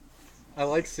I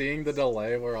like seeing the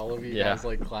delay where all of you Yeah. guys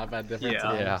like clap at different Yeah.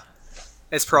 times. Yeah.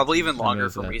 It's probably even I longer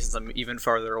noticed for that. me since I'm even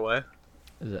farther away.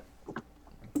 Is it?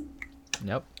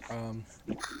 Nope. Um,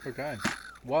 okay.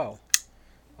 Well,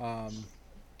 um,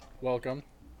 welcome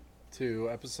to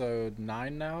episode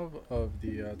 9 now of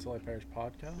the Till I Perish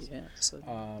podcast. Yeah. So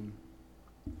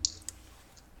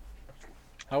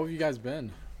How have you guys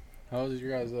been? How was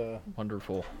your guys?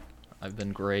 Wonderful. I've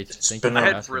been great. It's Thank been you I for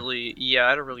had asking. I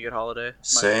had a really good holiday.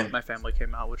 Same. My family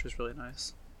came out, which was really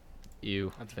nice.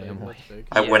 You, That's big. family. That's big.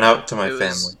 I Yeah, went out to my it was-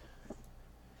 family.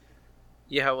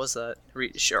 Yeah, how was that?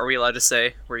 Are we allowed to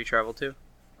say where you traveled to?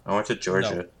 I went to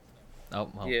Georgia. Oh,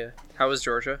 well. Yeah. How was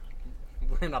Georgia?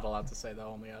 We're not allowed to say that.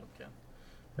 Only Adam can.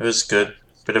 It was good,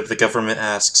 but if the government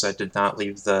asks, I did not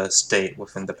leave the state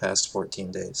within the past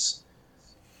 14 days.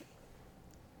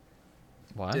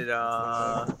 What? Did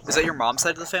is that your mom's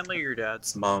side of the family or your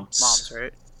dad's? Mom's,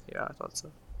 right? Yeah, I thought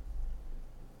so.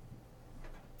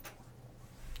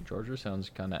 Georgia sounds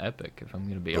kind of epic, if I'm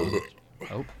going to be honest.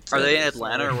 Oh, Are they in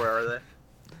Atlanta or where are they?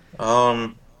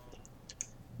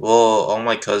 Well, all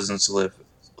my cousins live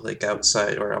like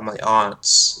outside, or all my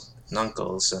aunts and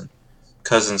uncles and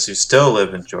cousins who still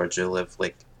live in Georgia live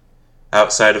like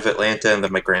outside of Atlanta, and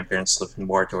then my grandparents live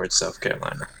more towards South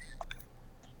Carolina.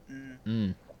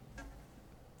 mm.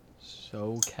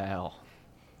 SoCal.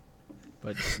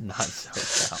 But not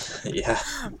SoCal. Yeah,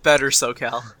 Better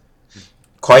SoCal.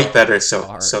 quite better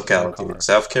Far, SoCal, far. dude.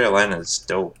 South Carolina is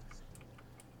dope.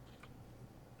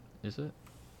 Is it?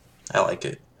 I like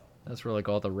it. That's where, like,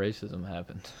 all the racism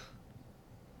happened.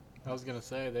 I was gonna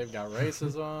say they've got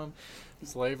racism,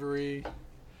 slavery.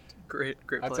 Great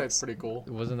I'd say place. it's pretty cool.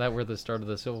 Wasn't that where the start of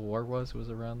the Civil War was? Was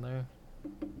around there?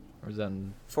 Or was that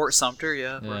in... Fort Sumter,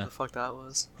 yeah, Yeah. where the fuck that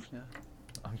was. Yeah.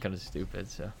 I'm kind of stupid,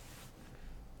 so...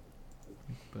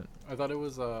 I thought it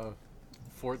was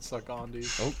Fort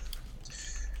Suckandi.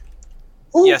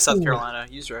 Oh. Yeah, South Carolina.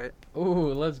 He's right.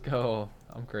 Ooh, let's go.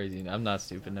 I'm crazy. I'm not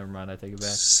stupid. Never mind. I take it back.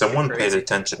 Someone You're paid crazy.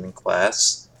 attention in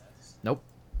class. Nope.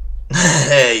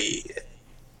 Hey,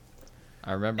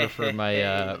 I remember for my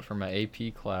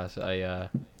AP class, I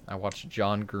watched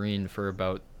John Green for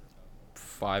about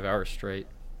 5 hours straight.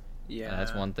 Yeah. And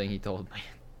that's one thing he told me.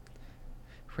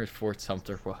 Where Fort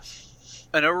Sumter was.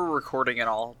 I know we're recording and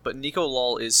all, but Nico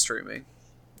Lol is streaming.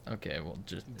 Okay, well,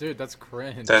 just... Dude, that's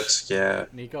cringe. yeah.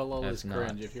 Nico Lol That's is not.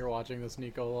 cringe. If you're watching this,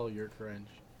 Nico Lol, you're cringe.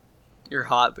 You're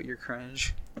hot, but you're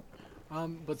cringe.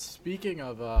 But speaking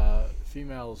of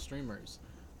female streamers,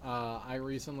 I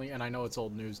recently, and I know it's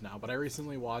old news now, but I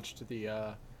recently watched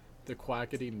the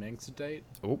Quackity Minx date.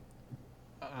 Oh.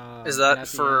 Is and that at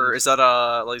the for? end- Is that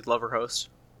like Lover Host?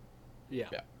 Yeah.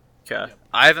 Yeah. Okay. Yep.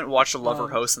 I haven't watched a Lover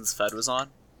Um, Host since Fed was on.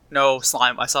 No,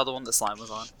 Slime. I saw the one that Slime was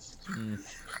on.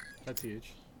 That's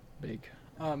huge. Big.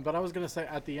 But I was gonna say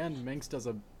at the end, Minx does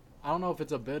a, I don't know if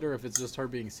it's a bit or if it's just her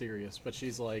being serious, but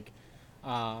she's like,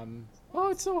 oh,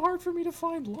 it's so hard for me to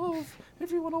find love.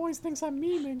 Everyone always thinks I'm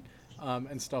memeing,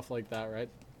 and stuff like that, right?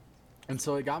 And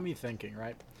so it got me thinking,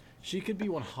 right? She could be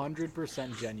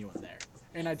 100% genuine there,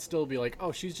 and I'd still be like,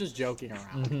 oh, she's just joking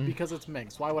around because it's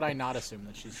Minx. Why would I not assume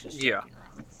that she's just Yeah. joking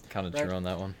around? Kind of Right. true on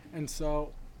that one. And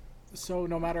so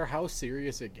no matter how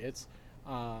serious it gets,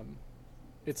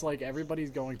 it's like everybody's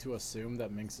going to assume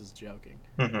that Minx is joking.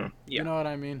 hmm Yeah. You know what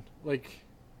I mean? Like,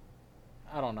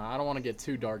 I don't know. I don't want to get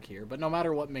too dark here, but no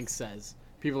matter what Minx says,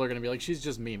 people are going to be like, she's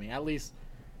just memeing. At least,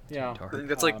 yeah. dark. I think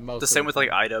that's like most the of same the with like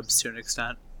time. iDubbbz to an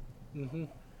extent. Mm-hmm.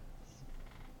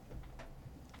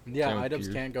 Yeah, Same with iDubbbz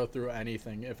Peter. can't go through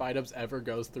anything. If iDubbbz ever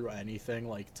goes through anything,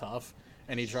 like, tough,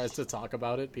 and he tries to talk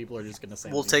about it, people are just going to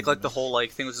say... We'll that take he's like the memeing. whole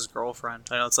like thing with his girlfriend.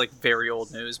 I know it's like very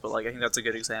old news, but like I think that's a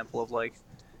good example of like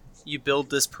you build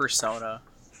this persona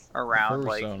around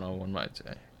like Persona, one might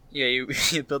say. yeah you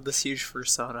you build this huge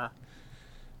persona,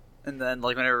 and then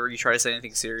like whenever you try to say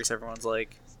anything serious, everyone's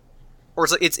like, or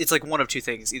it's like it's like one of two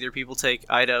things: either people take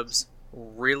iDubbbz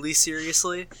really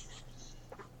seriously,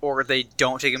 or they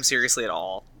don't take him seriously at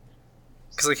all.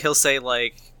 Because like he'll say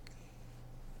like.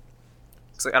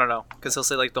 Cause, like, I don't know, because he'll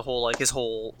say like the whole like his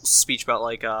whole speech about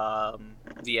like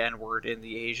the N word in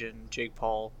the Asian Jake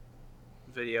Paul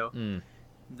video. Mm.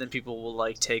 Then people will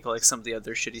like take like some of the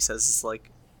other shit he says is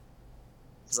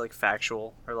like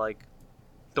factual or like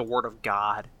the word of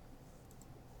God.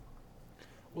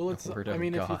 Well, it's. Word I of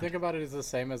mean, if you God. think about it, it's the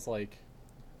same as like,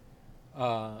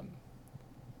 like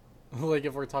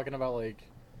if we're talking about like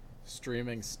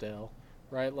streaming still,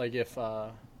 right? Like if,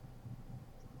 for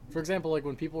example, like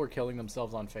when people were killing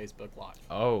themselves on Facebook Live.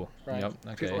 Oh, Right. yep.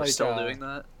 Okay. People are Like, still doing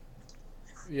that.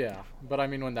 Yeah, but I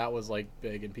mean when that was like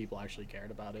big and people actually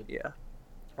cared about it. Yeah.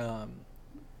 Um,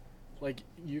 like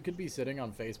you could be sitting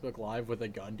on Facebook Live with a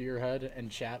gun to your head,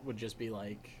 and chat would just be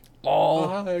like, Oh,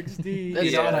 XD.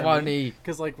 that's Yeah. not funny.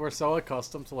 Because like we're so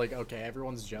accustomed to like, okay,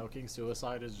 everyone's joking.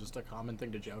 Suicide is just a common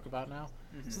thing to joke about now.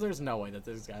 So there's no way that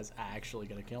this guy's actually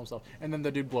gonna kill himself. And then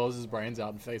the dude blows his brains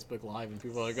out in Facebook Live, and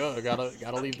people are like, oh,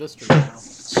 gotta leave this stream now.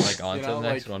 Like on You to know, the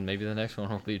next like- one. Maybe the next one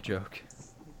will be a joke.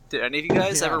 Did any of you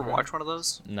guys Yeah, ever right. watch one of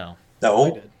those? No. I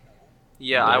No. did.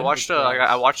 Yeah, Yeah. I watched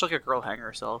I watched like a girl hang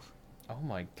herself. Oh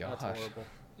my That's gosh. horrible.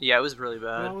 Yeah, it was really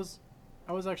But bad.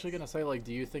 I was actually gonna say, like,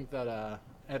 do you think that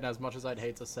and as much as I'd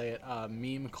hate to say it,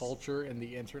 meme culture in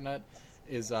the internet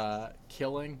is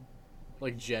killing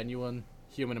like genuine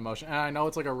human emotion? And I know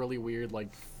it's like a really weird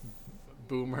like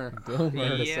boomer thing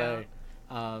to Yeah. say,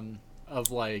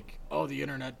 of like, oh, the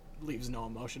internet leaves no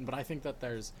emotion. But I think that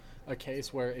there's a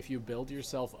case where if you build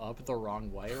yourself up the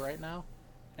wrong way right now,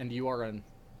 and you are a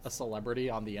celebrity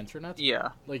on the internet, Yeah.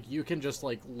 like you can just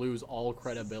like lose all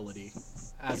credibility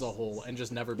as a whole and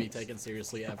just never be taken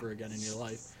seriously ever again in your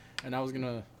life. And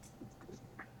I'm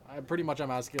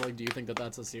asking, like, do you think that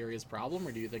that's a serious problem,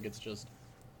 or do you think it's just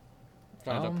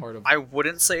kind of part of I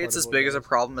wouldn't say part it's of as what big it as a is?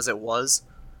 problem as it was.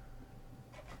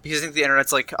 Because I think the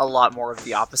internet's like a lot more of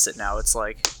the opposite now. It's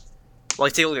like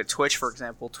take a look at Twitch, for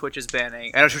example. Twitch is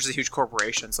banning. I know Twitch is a huge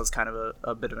corporation, so it's kind of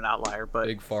a bit of an outlier. But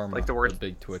Big pharma. like the word- but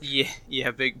big Twitch.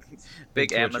 yeah, big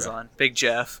Twitch, Amazon, big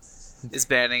Jeff is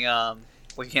banning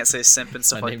like you can't say simp and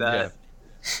stuff My like name that.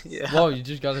 Jeff. Yeah. Whoa, you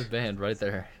just got his band right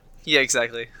there. Yeah,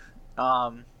 exactly.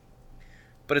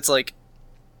 But it's like,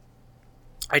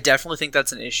 I definitely think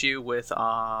that's an issue with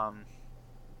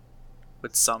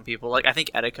some people. Like, I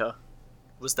think Etika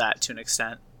was that to an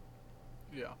extent,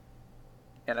 yeah.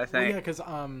 and I Well, think yeah, because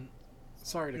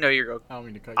sorry to no, you're go. I don't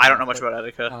mean to cut you I don't off, know much but-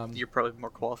 about Etika. um, You're probably more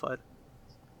qualified.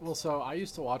 Well, so I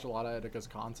used to watch a lot of Etika's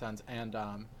content, and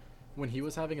when he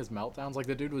was having his meltdowns, like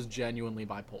the dude was genuinely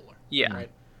bipolar. Yeah. Right.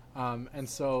 And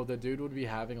so the dude would be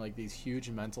having like these huge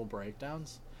mental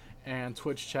breakdowns, and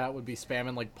Twitch chat would be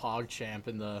spamming like PogChamp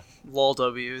in the Lol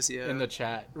W's, yeah. in the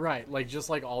chat, right? Like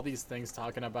just like all these things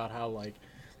talking about how like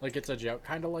it's a joke,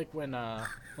 kind of like when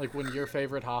your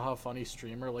favorite haha funny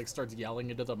streamer like starts yelling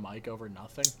into the mic over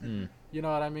nothing. Mm. You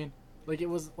know what I mean? Like it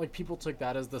was like people took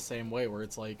that as the same way, where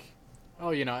it's like,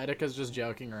 oh, you know, Etika's just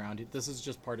joking around. This is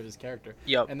just part of his character.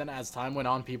 Yep. And then as time went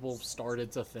on, people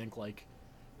started to think like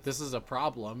this is a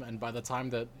problem, and by the time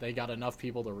that they got enough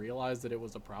people to realize that it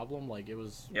was a problem, like it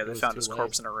was Yeah, it they was found too his late.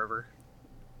 corpse in a river.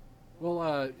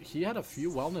 Well, he had a few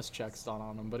wellness checks done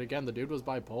on him, but again, the dude was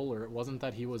bipolar. It wasn't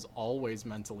that he was always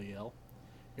mentally ill.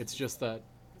 It's just that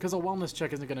because a wellness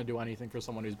check isn't going to do anything for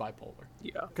someone who's bipolar.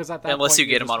 Yeah. Because at that Unless point, you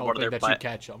you're get him just on one of hoping their that you bi-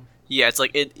 catch them. Yeah, it's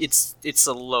like it's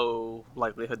a low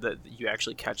likelihood that you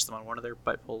actually catch them on one of their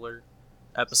bipolar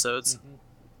episodes.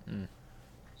 Mm.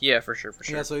 Yeah, for sure, for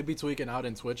sure. Yeah, so he'd be tweaking out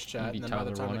in Twitch He'd chat, be and then by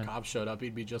the Tyler time the Ryan. cops showed up,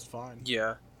 he'd be just fine.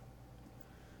 Yeah.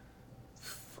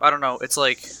 I don't know. It's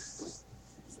like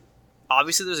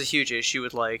obviously there's a huge issue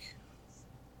with like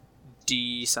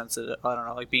I don't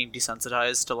know, like being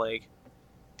desensitized to like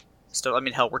stuff. I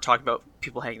mean, hell, we're talking about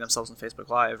people hanging themselves on Facebook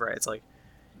Live, right? It's like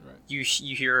Right. you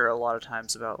hear a lot of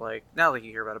times about like not like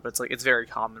you hear about it, but it's like it's very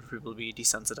common for people to be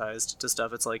desensitized to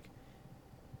stuff. It's like,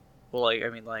 well, like I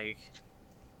mean, like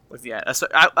yeah,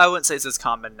 I wouldn't say it's as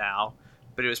common now,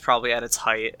 but it was probably at its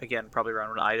height again, probably around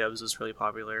when iDubbbz was really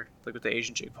popular, like with the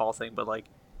Asian Jake Paul thing. But like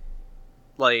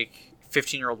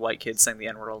 15-year-old white kids saying the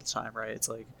N-word all the time, right? It's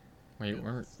like, Wait,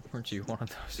 weren't you one of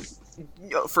those?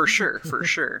 yeah, for sure, for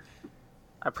sure.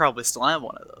 I probably still am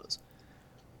one of those.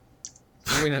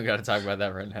 We don't got to talk about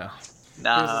that right now.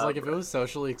 Nah, It's like if it was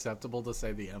socially acceptable to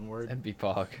say the N word That'd be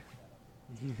Pog.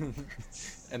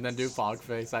 and then do fog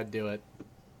face, I'd do it.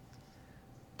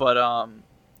 but I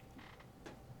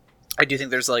do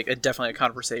think there's like definitely a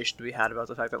conversation to be had about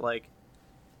the fact that like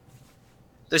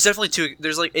there's definitely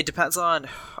there's like it depends on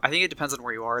I think it depends on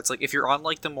where you are. It's like if you're on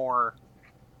like the more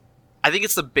I think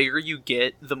it's the bigger you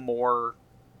get, the more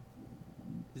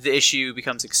the issue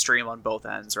becomes extreme on both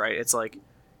ends, right? It's like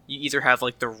you either have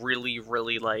like the really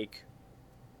really like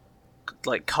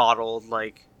coddled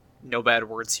like no bad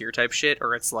words here type shit,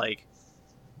 or it's like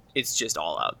it's just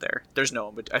all out there. There's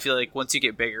no, but I feel like once you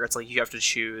get bigger, it's like you have to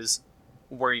choose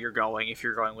where you're going. If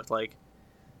you're going with like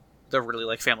the really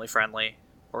like family friendly,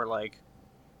 or like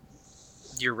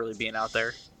you're really being out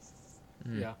there.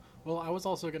 Mm. Yeah. Well, I was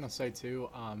also gonna say too,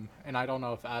 and I don't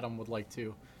know if Adam would like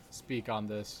to speak on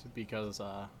this because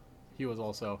he was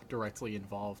also directly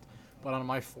involved. But on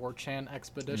my 4chan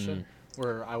expedition,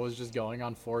 where I was just going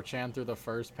on 4chan through the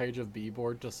first page of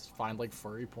Bboard to find like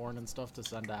furry porn and stuff to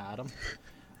send to Adam,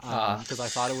 because I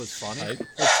thought it was funny. Hype.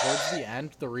 But towards the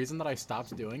end, the reason that I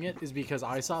stopped doing it is because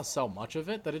I saw so much of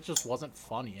it that it just wasn't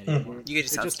funny anymore. You get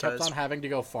It just kept desensitized. on having to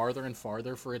go farther and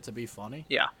farther for it to be funny,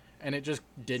 Yeah. and it just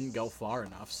didn't go far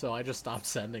enough. So I just stopped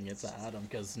sending it to Adam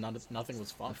because nothing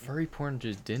was funny. Furry porn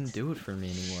just didn't do it for me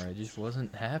anymore. I just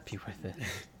wasn't happy with it.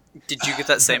 Did you get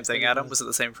that same thing, Adam? Was it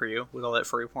the same for you with all that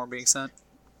furry porn being sent?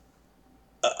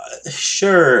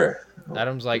 Sure.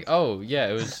 Adam's like, oh yeah,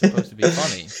 it was supposed to be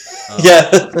funny. Yeah.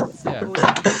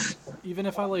 Yeah. Even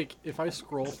if I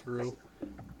scroll through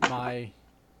my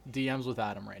DMs with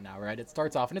Adam right now, right? It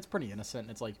starts off and it's pretty innocent.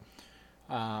 It's like,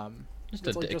 Just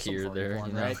it's a like dick some here or furry there, porn,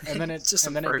 you know, right? And then Just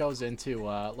some it furry- goes into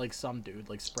like some dude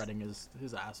like spreading his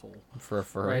asshole, for a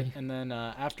furry. right? And then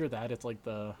after that, it's like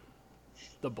the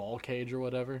ball cage or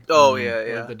whatever. Oh Mm. yeah, Where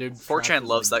yeah. the dude 4chan traps his,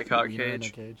 loves like, that cock wiener in a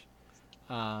cage. cage.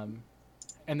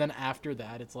 And then after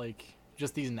that, it's like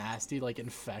just these nasty like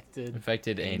infected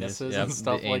Anus. anuses Yep, and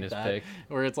stuff the like anus that, pic.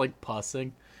 where it's like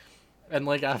pussing. And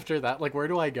like after that, like where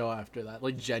do I go after that?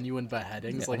 Like genuine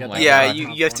beheadings, Yeah, like oh at my that Yeah, God.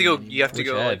 point, you have to go. porn You have to Which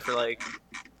go like head? for like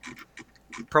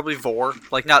probably vor,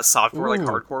 like not softcore, like Ooh.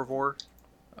 hardcore vor.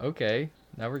 Okay,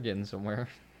 now we're getting somewhere.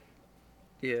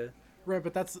 Yeah. Right,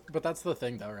 but that's the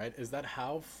thing though, right? Is that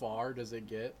how far does it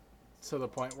get to the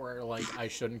point where like I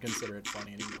shouldn't consider it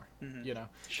funny anymore? Mhm. You know,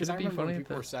 because Should I it be remember when funny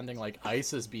people at were sending like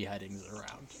ISIS beheadings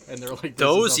around, and they're like, this is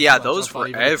Those, a yeah, bunch of those were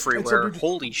funny videos. And everywhere. some dude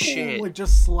Holy boom, shit. like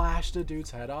just slashed a dude's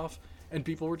head off, and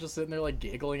people were just sitting there like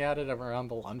giggling at it around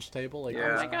the lunch table. Like, Yeah.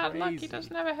 oh Oh my my god, Lucky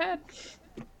doesn't have a head.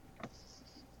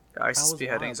 ISIS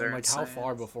beheadings are like how insane.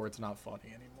 far before it's not funny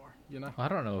anymore? You know. I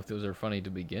don't know if those are funny to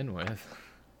begin with.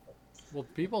 Well,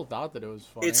 people thought that it was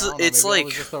funny. It's- I don't know, it's maybe that like-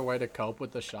 was just a way to cope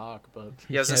with the shock, but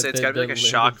Yeah, I was gonna say it's they're- gotta be like a they're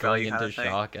shock literally value going kind of into thing.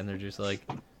 shock, and they're just like,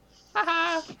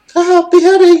 Ah,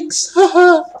 beheadings.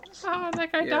 Haha. oh,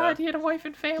 that guy Yeah. died. He had a wife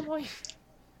and family.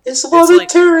 Islamic like-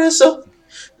 terrorism.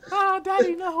 ah,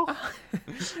 daddy, no.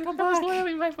 That was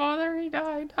literally my father. He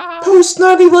died. Ah. Post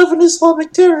 9/11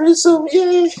 Islamic terrorism.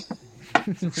 Yay.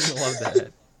 Love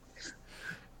that.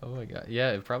 Oh my god.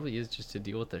 Yeah, it probably is just to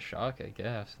deal with the shock, I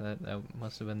guess. That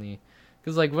must have been the...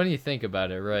 Because, like, when you think about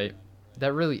it, right,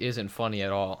 that really isn't funny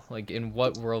at all. Like, in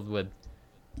what world would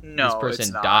No, this it's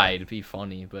person not. died be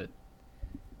funny? But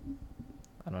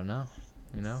I don't know.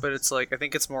 You know? But it's like I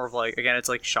think it's more of like again, it's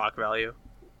like shock value.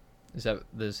 Is that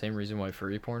the same reason why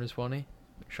furry porn is funny?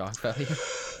 Shock value?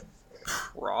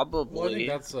 Well, I Probably. think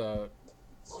that's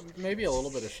maybe a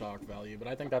little bit of shock value, but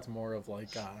I think that's more of like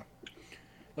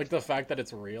the fact that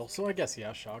it's real. So I guess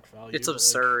yeah, shock value. It's but, like,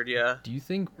 absurd, yeah. Do you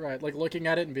think... right, like looking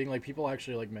at it and being like, people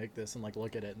actually like make this and like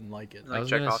look at it and like it. Like, I was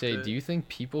check gonna off say, the- do you think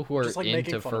people who are Just, like,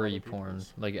 making into fun of furry other porn,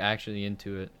 people's- like actually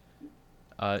into it,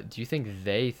 do you think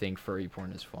they think furry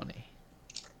porn is funny?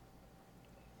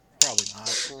 Probably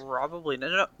not.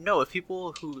 Probably no. If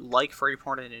people who like furry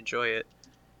porn and enjoy it,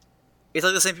 it's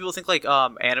like the same people think like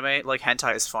anime, like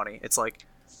hentai is funny. It's like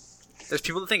there's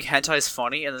people that think hentai is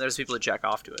funny, and then there's people that jack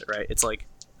off to it, right? It's like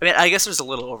I mean, I guess there's a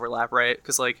little overlap, right?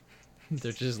 Because like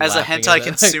They're just as a laughing at hentai that,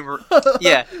 consumer, like,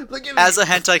 yeah, Look at as me. a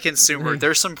hentai consumer,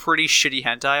 there's some pretty shitty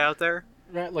hentai out there.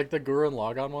 Right, like the Gurren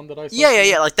Lagann one that I saw.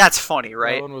 Yeah, like that's funny, That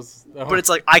right? one was. But it's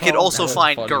like I could Oh, also That was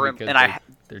find funny Gurren, because and I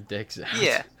their dicks out.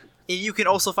 yeah, and you can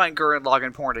also find Gurren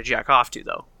Lagann porn to jack off to,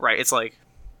 though, right? It's like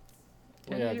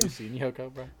Yeah, have you seen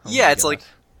Yoko, bro? Oh yeah, my it's God. like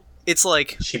it's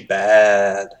like She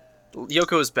bad.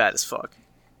 Yoko is bad as fuck,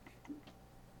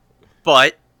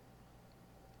 but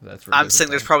That's I'm saying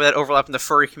there's ridiculous. probably that overlap in the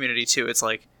furry community too. It's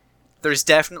like they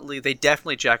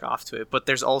definitely jack off to it, but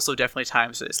there's also definitely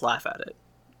times they just laugh at it.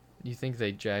 You think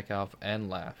they jack off and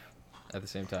laugh at the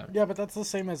same time? Yeah, but that's the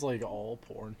same as like all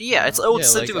porn. Yeah, you it's know? the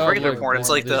same thing with regular look, porn. It's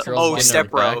like this the girl's getting step her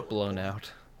bro. back blown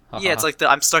out. Yeah, it's like the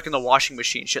I'm stuck in the washing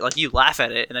machine shit. Like you laugh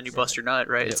at it and then you bust your nut,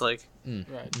 right? Yep. It's like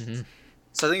Right. Mhm.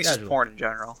 so. I think it's just Casual. porn in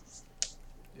general.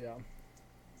 Yeah.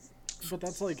 But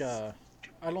that's like I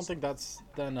don't think that's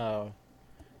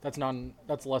then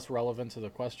that's less relevant to the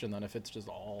question than if it's just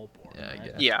all porn. Yeah, I right?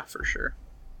 guess. Yeah, for sure.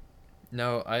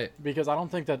 No, Because I don't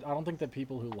think that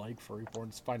people who like furry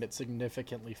porn find it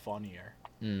significantly funnier.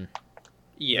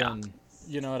 Yeah. Than,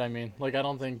 you know what I mean? Like I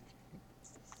don't think.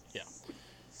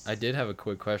 I did have a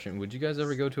quick question. Would you guys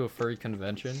ever go to a furry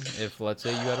convention? If, let's say,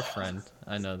 you had a friend.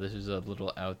 I know this is a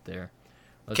little out there.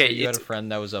 Let's say Okay, you had a it's-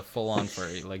 friend that was a full-on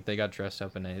furry. Like, they got dressed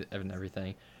up and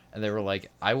everything. And they were like,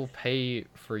 I will pay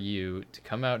for you to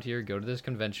come out here, go to this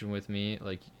convention with me.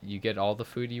 Like, you get all the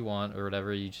food you want or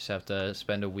whatever. You just have to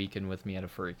spend a weekend with me at a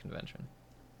furry convention.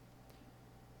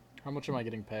 How much am I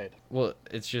getting paid? Well,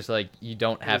 it's just like, you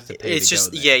don't have to pay It's to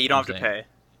just go there, yeah, you don't have I'm to saying. pay.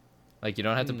 Like, you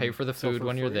don't have to pay for the So food for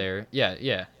when you're free? there. Yeah.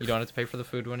 You don't have to pay for the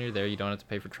food when you're there. You don't have to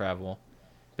pay for travel.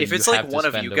 then If it's you like have to one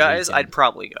of spend you a guys, weekend. I'd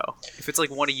probably go. If it's like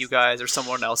one of you guys or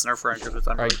someone else in our friend group that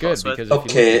I'm All really right, good, close with. because if you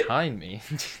Okay. look behind me,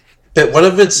 But what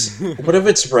if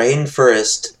it's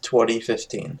Rainforest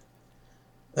 2015?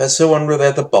 That's the one where they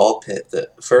had the ball pit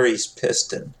that furries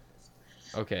pissed in.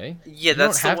 okay. Yeah, You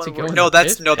that's don't the have one. to go Where, in no, the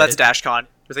that's piss no, that's pit. DashCon.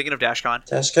 You're thinking of DashCon.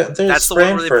 There's That's the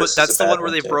one where they put. Rainforest That's is the a one bad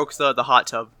where they too. broke the hot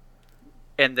tub,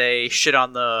 and they shit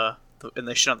on the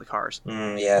cars.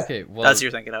 Yeah. Okay, well, That's what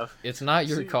you're thinking of. it's not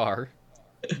your See- car.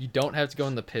 You don't have to go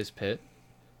in the piss pit.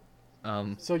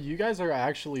 So you guys are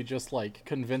actually just like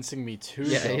convincing me to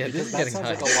Yeah, go, yeah, because this is that getting sounds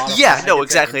like high. a lot of Yeah, fun. I no, get to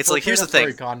exactly. It's like, here's the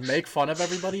infiltrate thing. a FurryCon, make fun of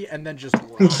everybody, and then just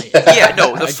riot. Yeah,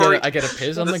 no, the I furry. get a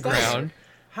piss on the ground.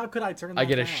 How could I turn that I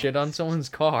get a down? shit on someone's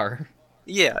car.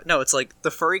 Yeah, no, it's like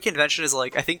the furry convention is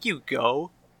like I think you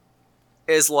go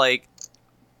is like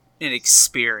an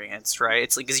experience, right?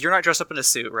 It's like because you're not dressed up in a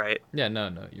suit, right? Yeah,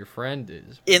 no, your friend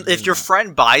is. And if your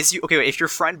friend buys you, okay, wait, if your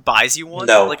friend buys you one,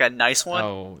 No. like a nice one,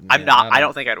 Oh, I'm yeah, not. I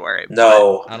don't think I'd wear it.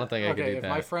 No. I don't think I could Okay, do if that.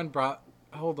 my friend brought...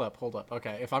 Hold up.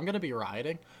 Okay, if I'm gonna be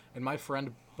rioting, and my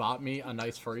friend bought me a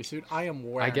nice furry suit, I am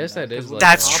wearing guess that, that is 'cause when like the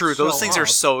That's cops true. Those show things are up-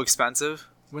 so expensive.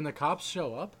 When the cops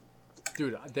show up,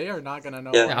 dude, they are not gonna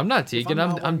know. Yeah. Yeah, I'm not If Tegan. not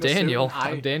I'm wearing the suit Daniel. and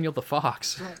I'm Daniel the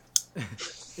Fox.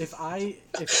 If I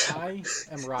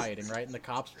am rioting, right, and the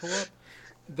cops pull up,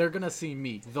 they're gonna see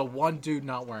me, the one dude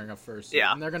not wearing a fursuit,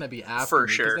 Yeah, and they're gonna be after for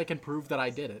me sure. because they can prove that I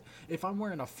did it. If I'm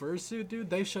wearing a fursuit, dude,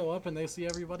 they show up and they see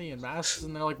everybody in masks,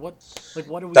 and they're like, "What? Like,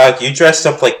 what do we?" Dog, you dressed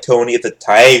up like Tony the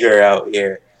Tiger out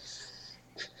here.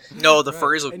 No, the Right,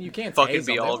 furries will and you can't fucking tase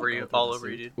be them, they all won't over go you, through all the over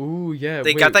you, suit. dude. Ooh, yeah.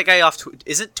 They wait, got that guy off.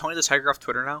 Isn't Tony the Tiger off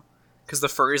Twitter now? Because the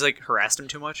furries like harassed him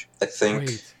too much. I think.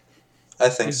 Wait, I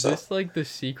think is so. this like the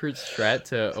secret strat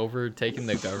to overtaking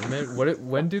the government?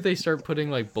 When do they start putting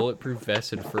like bulletproof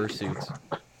vests in fursuits?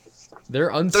 They're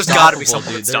unstoppable, There's got to be someone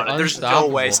dude. that's They're done it. There's no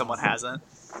unstoppable. way someone hasn't.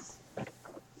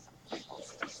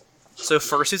 So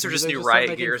fursuits are Maybe just they new start riot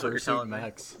making gear, is what you're fursuit telling me.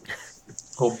 mechs.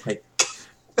 Oh my.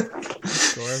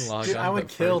 Goran Logon, Dude, I would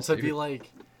the kill to fursuit. be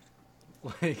like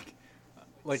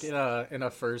in a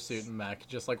fursuit mech,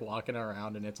 just like walking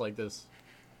around, and it's like this,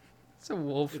 It's a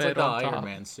wolf it's head like the on Iron top.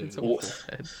 Man suit. It's a wolf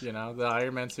head. you know, the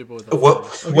Iron Man suit with a What?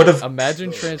 furry. What if?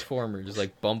 Imagine Transformers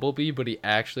like Bumblebee, but he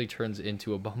actually turns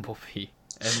into a bumblebee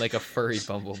and like a furry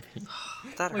bumblebee.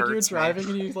 That Like you're hurts, driving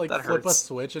man. and you like That flip a hurts.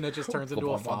 switch and it just turns into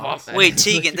a fox. Wait,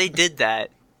 Tegan, they did that.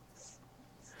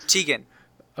 Tegan,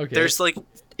 Okay. there's like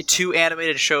 2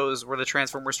 animated shows where the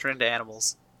Transformers turn into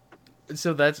animals.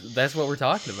 So that's what we're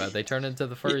talking about. They turn into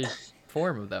the furry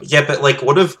form of them. Yeah, but like,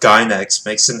 what if Gynax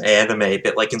makes an anime,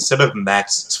 but like instead of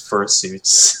mechs, it's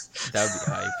fursuits? That would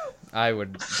be hype. I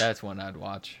would. That's one I'd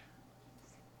watch.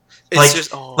 It's Like-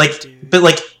 just oh, like, dude. but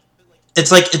like,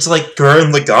 it's like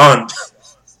Gurren Lagann.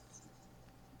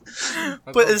 That's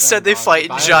But what I'm instead saying, they dog. fight If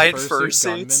in I had a giant fursuit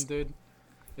fursuits. gunman, dude,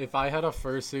 if I had a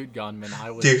fursuit gunman,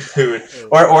 I would. Dude,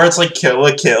 or it's like Kill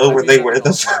la Kill I'd where be they like wear a the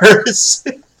dog. furs.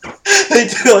 They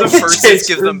do like The a fursuits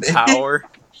give them transformation. power.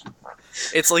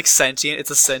 It's like sentient.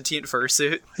 It's a sentient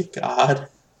fursuit. My God.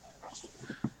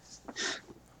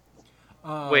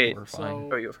 Wait. We're so fine.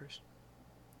 Oh, you go first.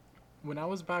 when I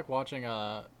was back watching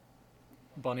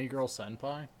Bunny Girl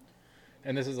Senpai,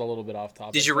 and this is a little bit off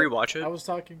topic. Did you but rewatch it? I was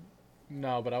talking.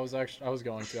 No, but I was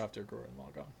going to after Gurren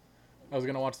Lagann. I was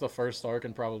gonna watch the first arc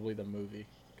and probably the movie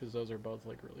because those are both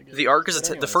like really good. The arc is But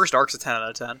the anyways. first arc's a 10 out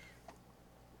of 10.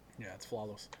 Yeah, it's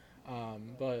flawless.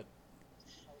 But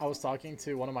I was talking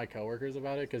to one of my coworkers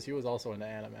about it because he was also into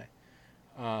anime,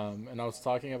 and I was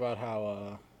talking about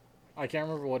how I can't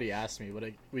remember what he asked me, but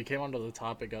we came onto the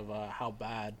topic of how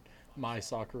bad my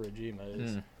Sakurajima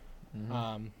is.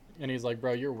 And he's like,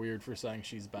 "Bro, you're weird for saying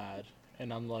she's bad."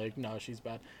 And I'm like, "No, she's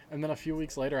bad." And then a few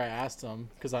weeks later, I asked him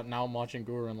because now I'm watching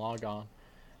Gurren Lagann,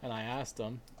 and I asked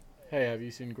him, "Hey, have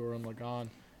you seen Gurren Lagann?"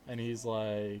 And he's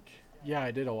like, "Yeah, I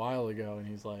did a while ago." And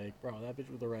he's like, "Bro, that bitch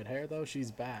with the red hair though,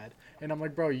 she's bad." And I'm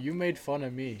like, "Bro, you made fun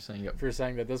of me Saying it- for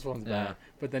saying that this one's Yeah. bad,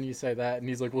 but then you say that." And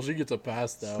he's like, "Well, she gets a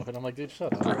pass though." And I'm like, "Dude,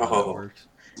 shut up." That's how Oh. it works.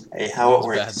 Hey, how it It's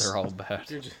bad. works. They're all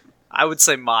bad. You're just- I would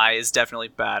say Mai is definitely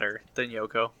badder than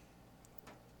Yoko.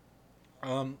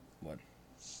 What?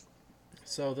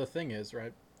 So the thing is,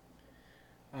 right?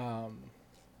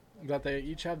 That they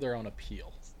each have their own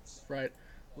appeal, right?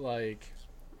 Like,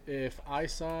 if I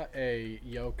saw a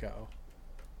Yoko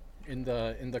in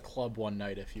the club one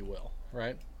night, if you will,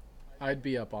 right? I'd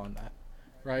be up on that,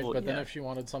 right? Well, but then yeah. if she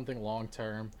wanted something long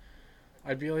term,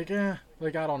 I'd be like,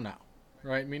 like I don't know,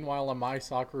 right? Meanwhile, on my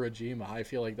Sakurajima, I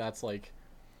feel like that's like,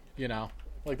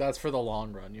 like that's for the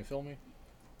long run. You feel me?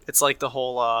 It's like the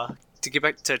whole to get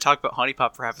back to talk about Honey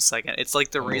Pop for half a second. It's like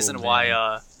the Oh, reason man.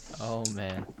 why Oh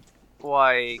man.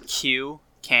 why Q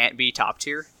can't be top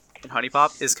tier in Honey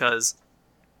Pop is because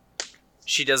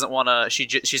she doesn't want to.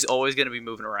 She's always going to be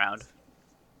moving around.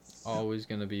 Always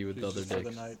gonna be with She's the other just for the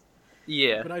dicks. night.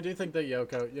 Yeah. But I do think that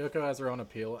Yoko has her own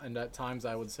appeal, and at times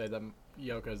I would say that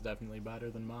Yoko is definitely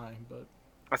better than Mai. But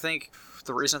I think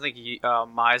the reason I think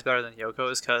Mai is better than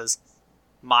Yoko is because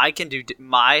Mai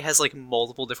has like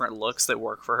multiple different looks that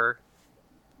work for her.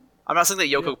 I'm not saying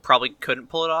that Yoko Yeah. probably couldn't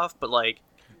pull it off, but like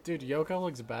dude, Yoko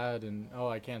looks bad, and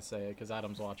I can't say it because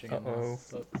Adam's watching it. Uh-oh.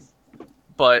 Now,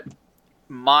 but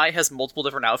Mai has multiple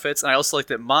different outfits, and I also like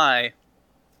that Mai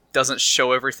doesn't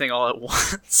show everything all at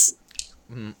once.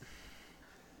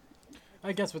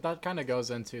 I guess, but that kind of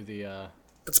goes into the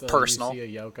It's the, personal. You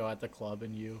see a Yoko at the club,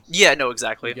 and you Yeah, no,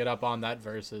 exactly. get up on that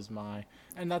versus Mai,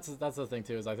 and that's the thing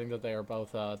too, is I think that they are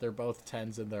both they're both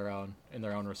tens in their own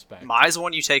respect. Mai's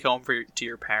one you take home to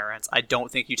your parents. I don't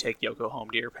think you take Yoko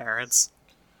home to your parents.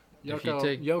 If you Yoko,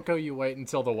 take- Yoko, you wait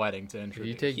until the wedding to If introduce.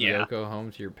 you take Yeah. Yoko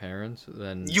home to your parents,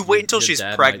 then You wait until your she's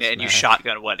dad pregnant might and you smash.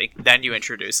 shotgun wedding. Then you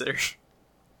introduce her.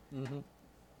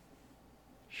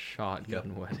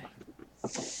 Shotgun wedding.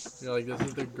 You're like, this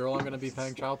is the girl I'm gonna be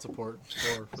paying child support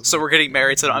for So we're getting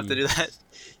married, so I don't have to do that.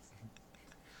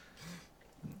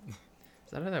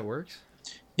 Is that how that works?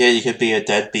 Yeah, you could be a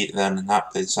deadbeat then and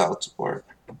not pay child support.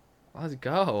 Let's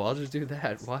go. I'll just do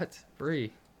that. What?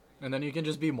 Free. and then you can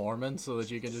just be Mormon so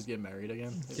that you can just get married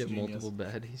again. It's Get genius. multiple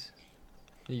baddies.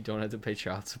 You don't have to pay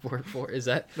child support for. Is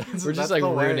that? That's- We're just that's like the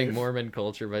ruining wave. Mormon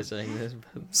culture by saying this.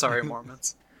 Sorry,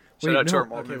 Mormons. Wait, Shout out to no. our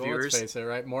Mormon Okay, well, viewers. let's face it,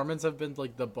 right? Mormons have been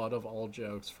like the butt of all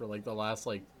jokes for like the last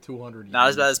like 200 years. Not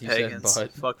as bad as You said pagans.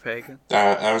 butt. Fuck pagan.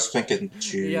 I was thinking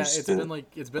Jews. Yeah, it's too.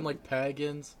 been like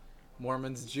pagans,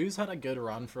 Mormons, Jews had a good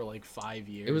run for like 5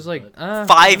 years. It was like but- 5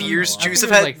 I don't years, know. I Jews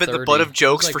think have it was had like been the 30. butt of It was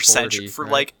jokes like for 40, for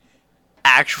right? like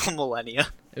actual millennia.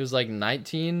 It was like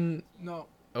 1905 no,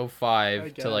 I to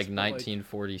guess, like but, like-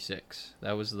 1946.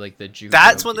 That was like the Jew.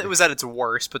 That's joke when it year. was at its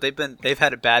worst, but they've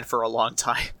had it bad for a long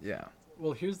time. Yeah.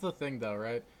 well, here's the thing though,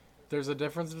 right? There's a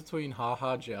difference between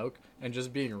haha joke and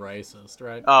just being racist,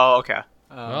 right? Oh, okay.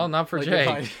 Well, not for like,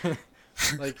 Jay.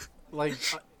 if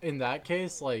in that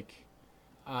case, like,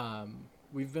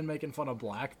 we've been making fun of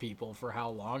black people for how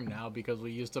long now because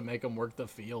we used to make them work the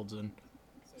fields and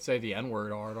say the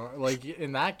N-word or like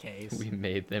in that case. We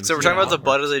made them. So we're see talking about the how it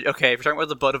butt of works. the okay. If we're talking about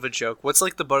the butt of a joke, what's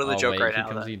like the butt of the Oh, joke wait, right here now?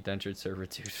 comes Then? the indentured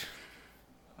servitude.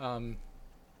 Um,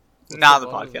 what's Not on the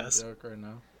butt of podcast. joke right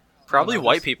now? Probably no,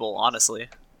 white just- people, honestly.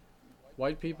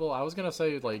 White people. I was gonna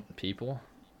say like People,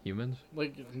 humans.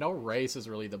 no race is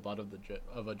really the butt of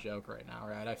of a joke right now,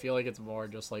 right? I feel like it's more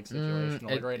just like situational.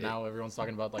 Like right now, everyone's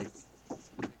talking about like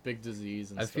big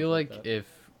disease and I stuff feel like that. if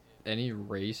any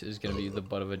race is gonna be the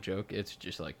butt of a joke, it's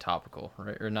just like topical,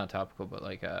 right? Or not topical, but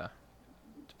like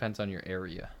depends on your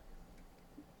area,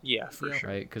 Yeah, for Yeah. sure.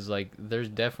 right? Because like there's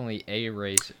definitely a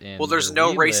race in. Well, there's where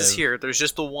no we races live- here. There's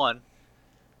just the one.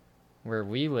 Where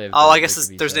we live. Oh, I there guess could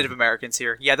be there's said. Native Americans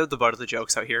here. Yeah, they're the butt of the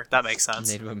jokes out here. That makes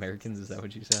sense. Native Americans. Is that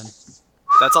what you said?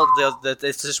 That's all.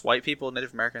 It's just white people,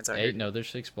 Native Americans out Hey, here. no, there's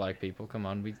 6 black people. Come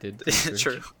on, we did. True.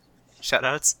 research.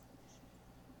 Shoutouts.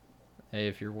 Hey,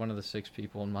 if you're one of the 6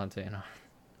 people in Montana,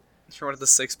 You're one of the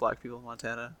 6 black people in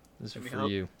Montana. this Let is me for help.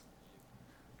 you.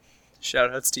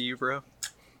 Shoutouts to you, bro.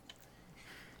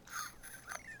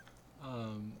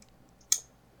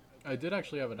 I did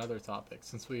actually have another topic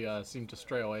since we seemed to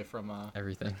stray away from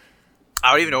Everything.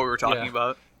 I don't even know what we were talking Yeah.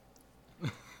 about.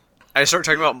 I started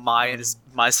talking about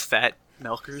Mai's fat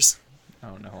milkers. I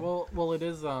don't know. well it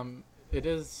is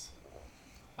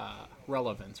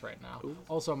relevant right now.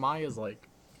 Also, Mai is like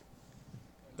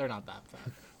they're not that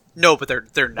fat. No, but they're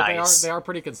But nice. they are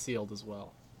pretty concealed as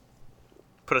well.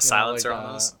 Put a You know, silencer like,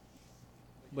 on those.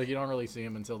 Like you don't really see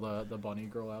him until the bunny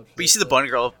girl outfit. But you see the bunny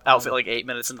girl outfit like 8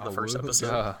 minutes into the Oh, first woo, episode.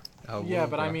 yeah. Oh, Yeah,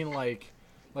 woo, but I yeah. mean like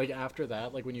after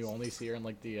that, like when you only see her in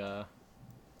like the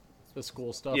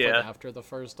school stuff Yeah. like after the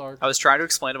first arc. I was trying to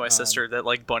explain to my Um, sister that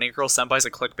like Bunny Girl Senpai is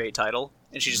a clickbait title,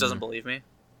 and she just Mm. doesn't believe me.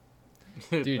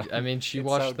 Dude, I mean, she It's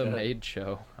watched so the good. Maid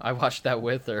show. I watched that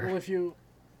with her. Well, if you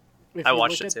I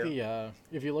watched look it at too.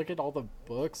 if you look at all the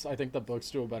books, I think the books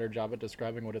do a better job at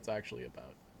describing what it's actually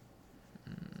about.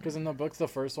 Because in the books, the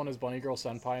first one is Bunny Girl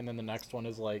Senpai, and then the next one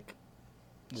is like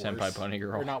Senpai worse. Bunny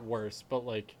Girl. Or not worse, but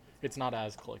like it's not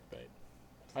as clickbait.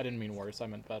 I didn't mean worse; I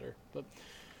meant better. But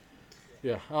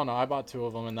yeah, I don't know. I bought 2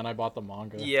 of them, and then I bought the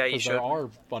manga. Yeah, you 'Cause there should. are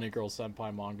Bunny Girl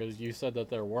Senpai mangas. You said that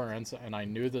there weren't, and I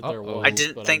knew that there Uh-oh. was. I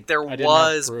didn't but think there I didn't have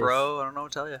was, proof. bro. I don't know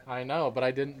what to tell you I know, but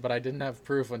I didn't. But I didn't have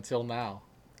proof until now.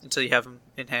 until you have them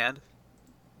in hand.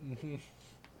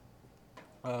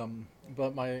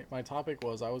 But my topic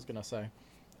was I was gonna say,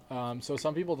 So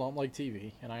some people don't like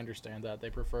TV, and I understand that. They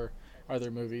prefer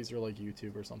either movies or like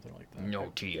YouTube or something like that.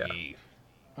 No TV.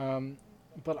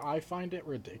 But I find it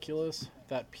ridiculous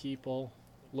that people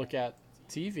look at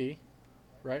TV,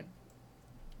 right?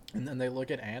 And then they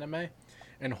look at anime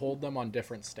and hold them on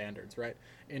different standards, right?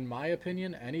 In my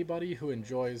opinion, anybody who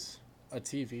enjoys a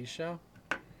TV show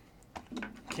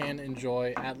can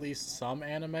enjoy at least some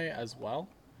anime as well.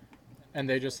 And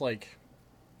they just like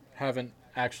haven't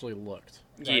actually looked.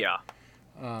 Right? Yeah.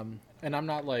 And I'm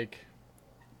not like,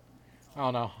 I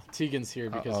don't know. Tegan's here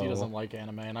because he doesn't like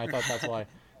anime, and I thought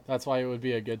that's why it would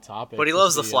be a good topic. But he to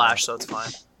loves The see, Flash, so it's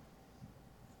fine.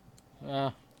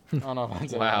 I don't know. If I'd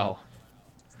say Wow.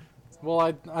 that. Well,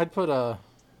 I'd put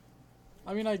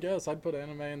I guess I'd put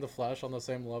anime and The Flash on the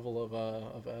same level of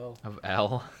L. Of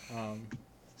L. Um,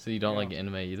 So you don't Yeah. like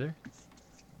anime either?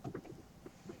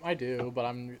 I do, but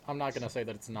I'm not gonna say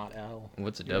that it's not L.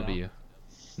 What's a You know? W?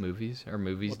 Movies or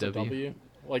movies What's a W? W?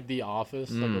 Like The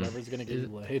Office, like whatever's gonna get you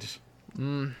laid.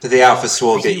 The Office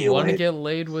will get You you want to laid. get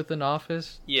laid with an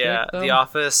office? Yeah, chick, The though?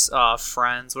 Office,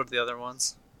 Friends. What are the other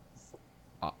ones?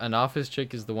 An office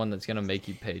chick is the one that's gonna make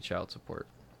you pay child support.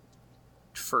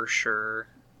 For sure.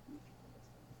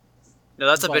 No,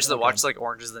 that's a But, bitch that okay. watches like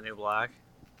Orange is the New Black.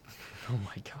 Oh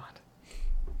my god.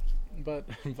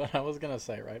 But I was gonna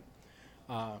say, right?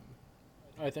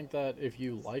 I think that if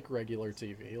you like regular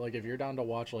TV, like if you're down to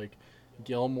watch like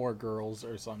Gilmore Girls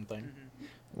or something,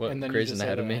 What? and then Grey's you just say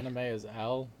Anatomy? that anime is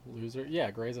L, loser.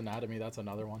 Yeah, Grey's Anatomy, that's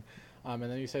another one. And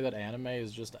then you say that anime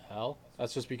is just L.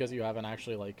 That's just because you haven't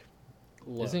actually like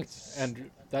looked. And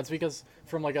that's because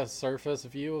from like a surface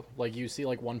view, like you see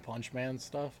like One Punch Man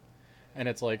stuff, and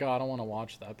it's like, oh, I don't want to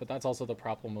watch that. But that's also the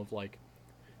problem of like,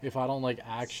 if I don't like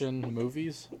action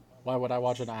movies, why would I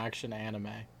watch an action anime?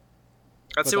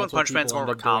 I'd say One that's what Punch Man's people more of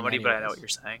a end up doing comedy, but I know anyways. what you're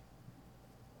saying.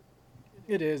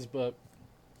 It is, but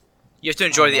You have to I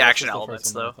enjoy don't the know, that's action just the elements,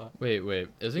 first one that I though. thought. Wait.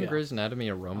 Isn't Yeah. Grey's Anatomy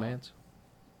a romance?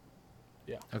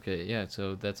 Yeah. Okay, yeah,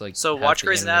 so that's like. So half watch the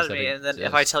Grey's animes that Anatomy, and then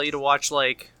if I exist. tell you to watch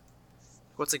like,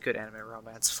 what's a good anime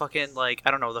romance? Fucking like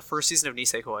I don't know, the first season of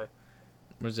Nisekoi.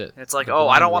 What is it? And it's like, The oh,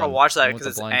 I blonde don't want to one. watch The that one with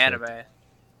because the it's blind chick. anime.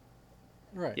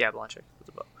 right. Yeah, blonde chick with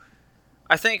the bow.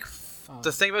 I think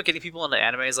the thing about getting people into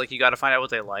anime is like you got to find out what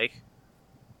they like.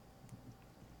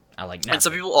 I like. And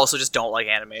some people also just don't like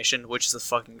animation, which is a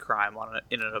fucking crime on it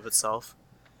in and of itself.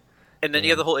 And then you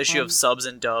have the whole issue of subs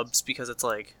and dubs because it's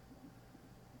like,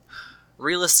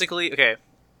 realistically, okay.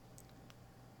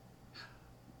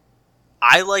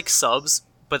 I like subs,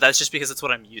 but that's just because it's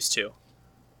what I'm used to.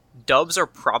 Dubs are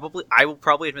probably, I will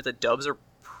probably admit that dubs are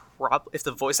if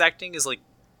the voice acting is like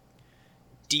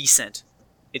decent,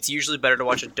 it's usually better to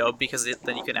watch a dub because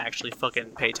then you can actually fucking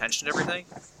pay attention to everything.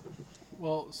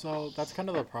 Well, so that's kind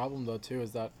of the problem though too,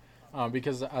 is that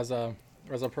because as a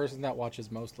person that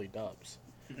watches mostly dubs,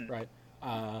 right?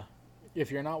 If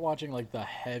you're not watching like the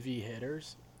heavy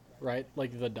hitters, right?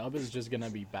 Like the dub is just gonna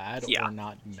be bad Yeah. or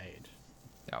not made.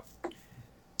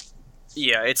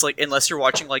 Yeah, it's like unless you're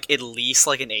watching like at least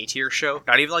like an A tier show,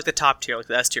 not even like the top tier, like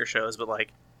the S tier shows, but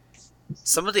like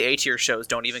some of the A tier shows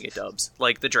don't even get dubs.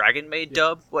 Like the Dragon Maid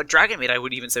dub, what Dragon Maid I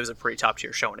would even say was a pretty top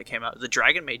tier show when it came out. The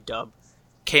Dragon Maid dub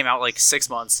came out like 6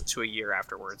 months to a year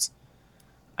afterwards.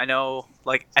 I know,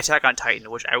 like Attack on Titan,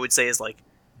 which I would say is like,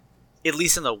 at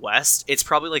least in the West, it's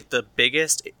probably like the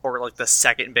biggest or like the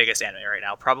second biggest anime right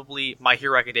now. Probably My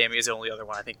Hero Academia is the only other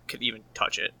one I think could even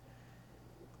touch it.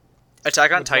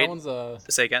 Attack on But that Titan. one's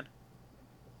Say again.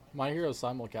 My Hero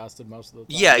simulcasted most of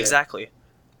the time. Yeah, exactly.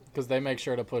 Because they make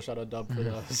sure to push out a dub for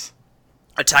those.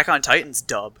 Attack on Titan's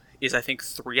dub is I think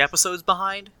 3 episodes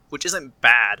behind, which isn't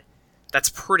bad. That's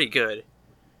pretty good.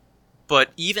 But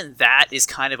even that is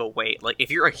kind of a wait. Like if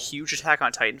you're a huge Attack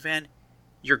on Titan fan,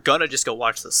 you're gonna just go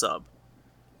watch the sub.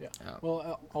 Yeah. Oh.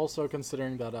 Well, also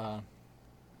considering that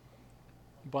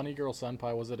Bunny Girl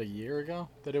Senpai, was it a year ago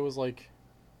that it was like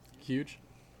huge,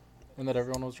 and that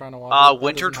everyone was trying to watch? it? That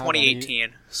Winter doesn't have any-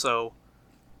 2018, so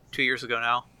 2 years ago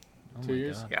now. Oh 2 my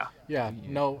years? God. Yeah. Yeah,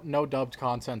 no dubbed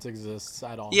content exists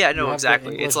at all. Yeah, You no, have the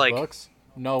exactly. It's English like- books,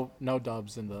 no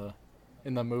dubs in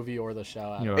the movie or the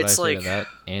show. You know what It's I say like- to that?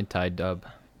 Anti-dub.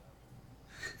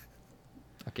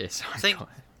 Okay, sorry. I think- go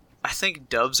ahead. I think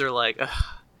dubs are like, ugh.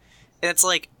 And it's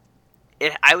like,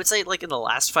 I would say like in the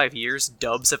last 5 years,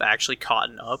 dubs have actually caught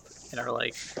up and are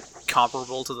like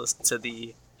comparable to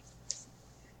the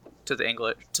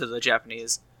English, to the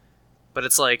Japanese. But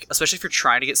it's like, especially if you're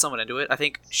trying to get someone into it, I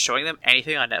think showing them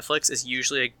anything on Netflix is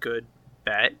usually a good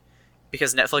bet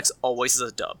because Netflix always is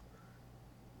a dub,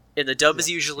 and the dub is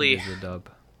usually It is a dub.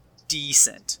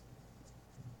 decent.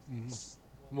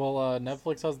 Well,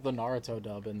 Netflix has the Naruto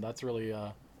dub, and that's really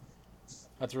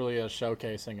That's really a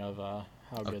showcasing of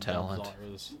how good talent. dubs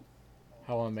are. Is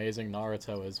how amazing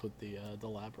Naruto is with the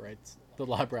lab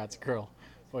rats girl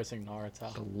voicing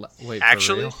Naruto. Wait, for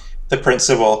Actually, real? The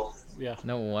principal. Yeah.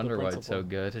 No wonder why it's so principal.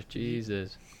 good.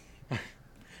 Jesus.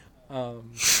 oh,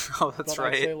 that's But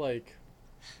right.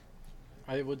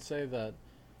 I would say that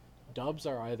dubs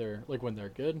are either like when they're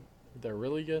good, they're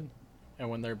really good, and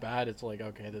when they're bad, it's like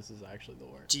okay, this is actually the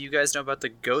worst. Do you guys know about the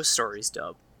Ghost Stories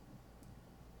dub?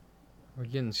 We're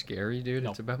getting scary, dude. No.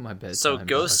 It's about my bedtime. So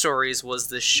Ghost dog. Stories was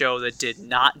this show that did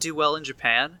not do well in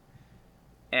Japan,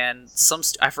 and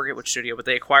I forget which studio, but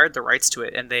they acquired the rights to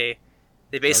it, and they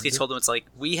basically Dubbed it? told them it's like,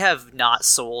 we have not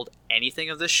sold anything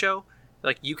of this show.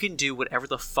 Like, you can do whatever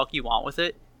the fuck you want with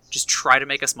it. Just try to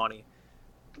make us money.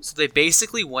 So they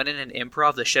basically went in and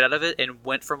improv the shit out of it and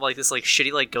went from like this like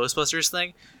shitty like Ghostbusters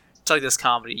thing to like this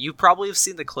comedy. You probably have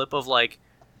seen the clip of like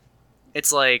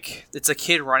it's a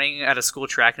kid running at a school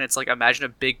track and it's like imagine a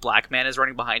big black man is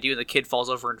running behind you and the kid falls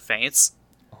over and faints.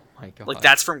 Oh my god. Like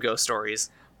that's from Ghost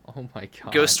Stories. Oh my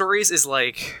god. Ghost Stories is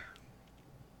like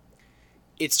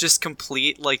it's just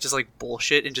complete like just like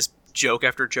bullshit and just joke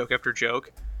after joke after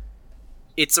joke.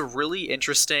 It's a really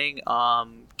interesting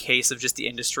case of just the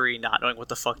industry not knowing what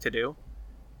the fuck to do.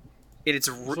 It's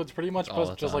So it's pretty much All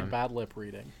the just like time. bad lip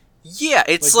reading. yeah,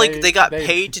 it's Like, like they got they-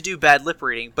 paid to do bad lip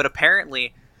reading, but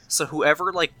apparently, so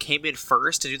whoever like came in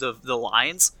first to do the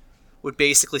lines would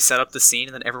basically set up the scene,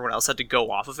 and then everyone else had to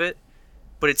go off of it.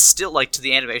 But it's still like to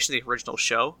the animation of the original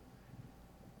show.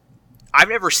 I've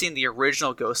never seen the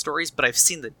original Ghost Stories, but I've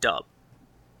seen the dub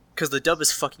because the dub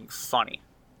is fucking funny.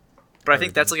 But I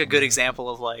think that's like a good example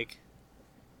of like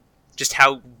just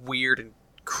how weird and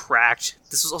cracked.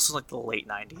 This was also like the late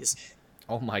 90s.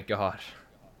 Oh my god.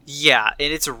 Yeah,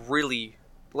 and it's really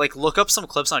like look up some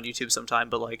clips on YouTube sometime,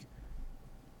 but like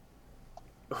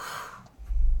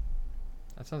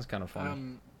That sounds kind of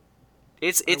funny.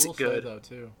 it's I will say, good. though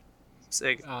too.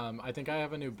 Sick. I think I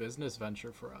have a new business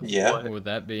venture for us. Yeah. What? What would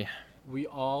that be? We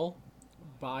all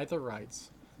buy the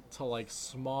rights to like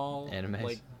small Animes?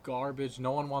 like garbage.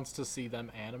 No one wants to see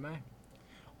them anime.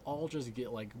 All just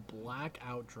get like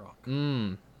blackout drunk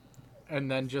Mmm. and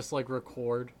then just like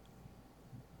record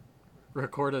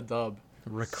a dub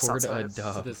Record Sounds a nice. to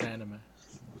dub. this anime,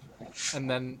 and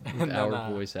then With our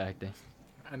voice acting.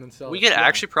 and then sell We it. could Yeah.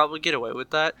 actually probably get away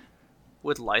with that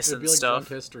with It'd licensed be like stuff. Drunk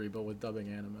History, but with dubbing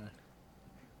anime.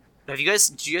 Do you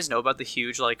guys know about the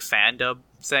huge like fan dub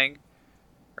thing?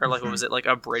 Or like what was it, like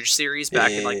a bridge series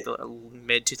back in like the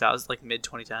mid 2000s, like mid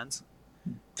 2010s?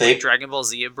 They Dragon Ball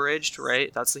Z abridged,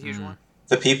 right? That's the huge Mm. one.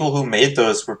 the people who made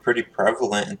those were pretty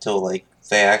prevalent until like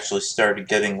they actually started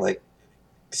getting like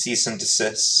cease and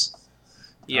desists.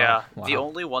 Yeah, wow. the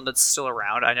only one that's still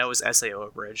around I know is SAO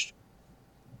abridged.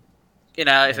 And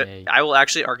Hey. I will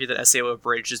actually argue that SAO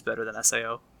abridged is better than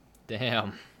SAO.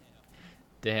 Damn.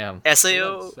 Damn.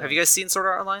 SAO, That have you guys seen Sword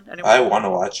Art Online? Anyone? I want to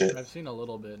watch it. I've seen a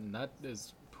little bit, and that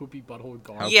is poopy butthole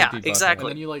How garbage. Yeah, poopy butthole. exactly. And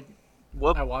then you like,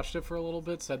 What? I watched it for a little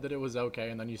bit, said that it was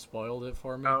okay, and then you spoiled it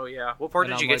for me. Oh yeah. What part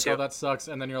and did I'm you like, get oh, to? that sucks.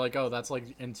 And then you're like, oh, that's like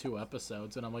in 2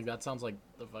 episodes, and I'm like, that sounds like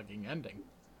the fucking ending.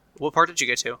 What part did you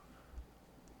get to?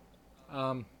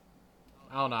 I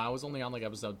don't know. I was only on like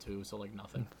episode 2, so like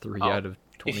nothing. 3 Oh, out of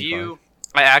 25.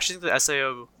 I actually think the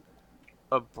SAO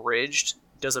abridged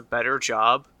does a better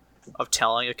job of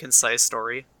telling a concise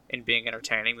story and being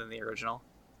entertaining than the original.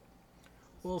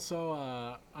 Well, so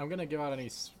I'm gonna give out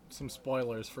some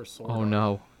spoilers for Sword. Oh Art.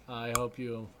 no. I hope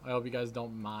you guys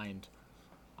don't mind.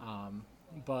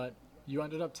 But you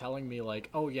ended up telling me like,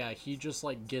 oh yeah, he just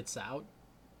like gets out,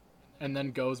 and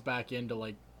then goes back in to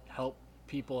like help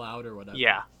people out or whatever.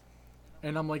 Yeah.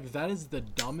 And I'm like, that is the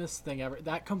dumbest thing ever.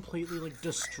 That completely like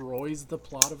destroys the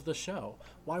plot of the show.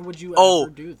 Why would you Oh, ever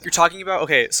do that? you're talking about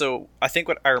okay. So I think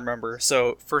what I remember.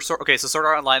 So for so Sword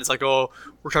Art Online is like, oh,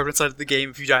 we're trapped inside of the game.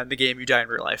 If you die in the game, you die in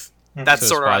real life. That's So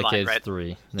Sword Art Spy Online, Kids right?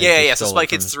 3. They Yeah, just yeah. So stole Spy it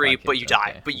from Kids 3, but you Kids. die.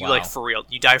 Okay. But you Wow. like for real.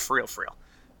 You die for real, for real.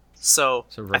 So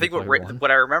So I think Ready Player One?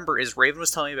 what I remember is Raven was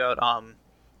telling me about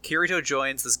Kirito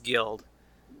joins this guild.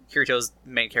 Kirito's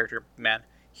main character, man.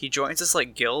 He joins this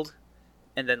like guild,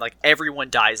 and then like everyone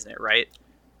dies in it, right?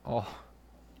 Oh,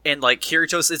 And like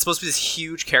Kirito's, it's supposed to be this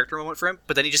huge character moment for him,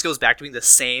 but then he just goes back to being the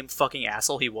same fucking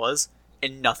asshole he was,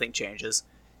 and nothing changes.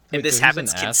 And Wait, this so he's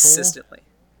happens an asshole? consistently.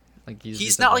 like He's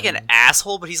just not a like an dumbass?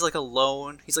 asshole, but he's like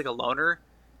he's like a loner,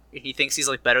 and he thinks he's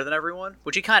like better than everyone,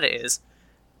 which he kind of is.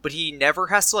 But he never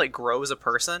has to like grow as a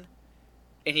person,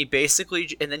 and he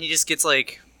basically, and then he just gets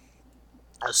like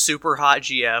a super hot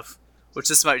GF, which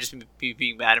this might just be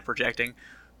being mad and projecting,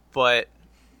 but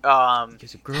He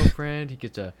gets a girlfriend. He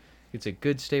gets a It's a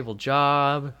good stable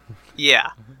job. Yeah,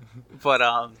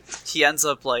 but he ends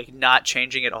up like not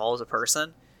changing at all as a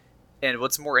person. And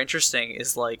what's more interesting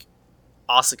is like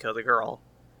Asuka, the girl,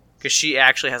 because she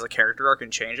actually has a character arc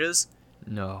and changes.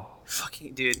 No.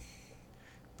 Fucking dude.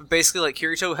 But basically, like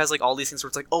Kirito has like all these things where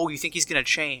it's like, oh, you think he's gonna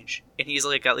change, and he's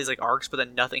like got these like arcs, but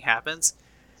then nothing happens,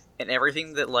 and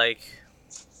everything that like,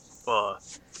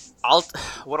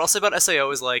 what I'll say about Sao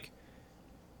is like,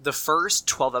 the first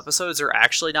 12 episodes are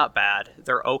actually not bad.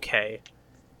 They're okay,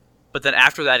 but then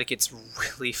after that, it gets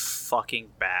really fucking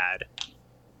bad,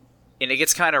 and it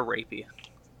gets kind of rapey.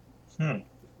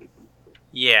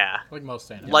 Yeah. Like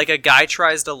most anime. Like a guy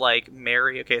tries to like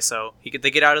marry. Okay, so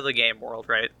they get out of the game world,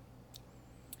 right?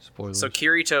 Spoilers. So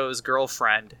Kirito's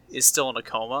girlfriend is still in a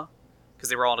coma because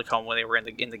they were all in a coma when they were in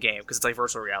the game because it's like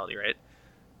virtual reality, right?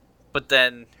 But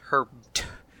then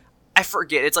I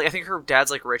forget. It's like I think her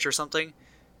dad's like rich or something,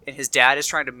 and his dad is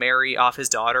trying to marry off his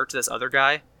daughter to this other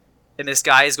guy, and this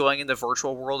guy is going in the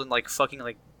virtual world and like fucking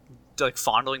like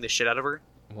fondling the shit out of her.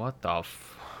 What the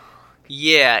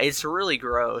Yeah, it's really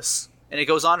gross. And it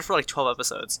goes on for like 12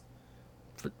 episodes.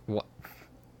 what?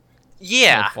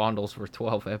 Yeah. Fondles for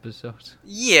 12 episodes.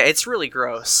 Yeah, it's really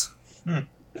gross.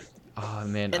 Oh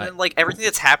man. And then like everything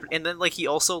that's happened, and then like he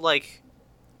also like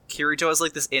Kirito has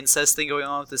like this incest thing going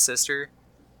on with his sister.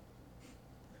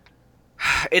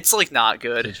 It's like not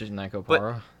good. It's just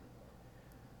Nekopara.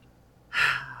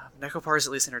 Nekopara is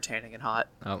at least entertaining and hot.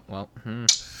 Oh well.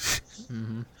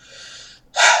 Mm-hmm.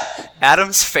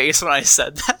 Adam's face when I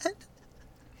said that.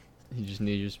 You just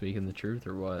knew you were speaking the truth,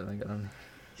 or what? Like, I don't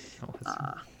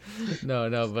know.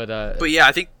 No, but. But yeah,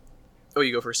 I think. Oh,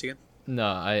 you go first again. No,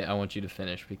 I want you to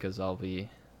finish because I'll be.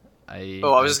 I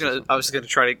was just gonna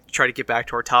try to get back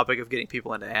to our topic of getting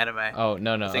people into anime. Oh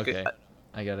no, think okay.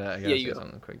 I gotta you say go.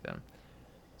 something quick then.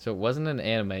 So it wasn't an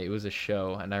anime; it was a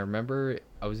show, and I remember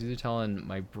I was either telling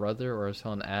my brother or I was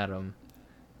telling Adam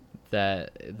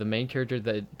that the main character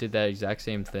that did that exact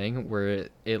same thing, where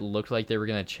it looked like they were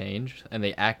gonna change, and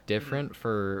they act different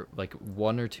for like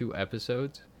 1 or 2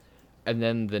 episodes, and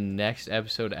then the next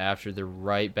episode after, they're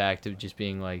right back to just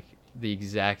being like the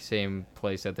exact same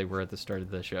place that they were at the start of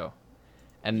the show.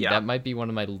 And Yeah. that might be one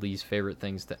of my least favorite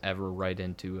things to ever write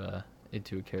into a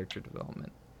character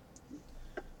development.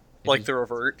 It Like just- the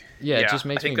revert. yeah, it yeah, just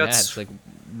makes I think me mad. that's- It's like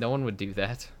no one would do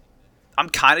that. I'm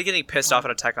kind of getting pissed off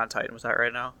at Attack on Titan with that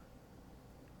right now.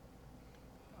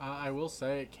 I will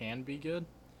say it can be good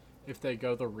if they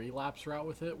go the relapse route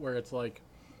with it, where it's like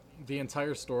the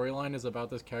entire storyline is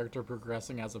about this character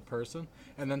progressing as a person,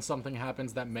 and then something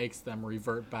happens that makes them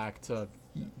revert back to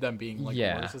them being like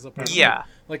Yeah. worse as a person. Yeah.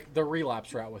 Like the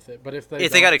relapse route with it. But if they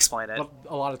If they don't- gotta explain it. but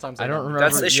a lot of times I they don't remember.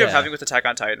 That's the issue I'm yeah. having with Attack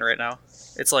on Titan right now.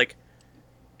 It's like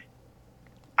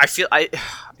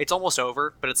it's almost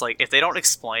over, but it's like if they don't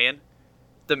explain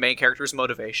the main character's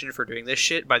motivation for doing this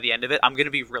shit by the end of it, I'm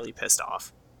gonna be really pissed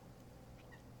off.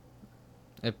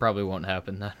 It probably won't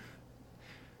happen then.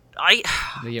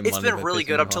 They get It's money been by really pissing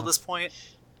good you up till off. this point.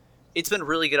 It's been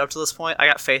really good up to this point. I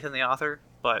got faith in the author,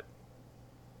 but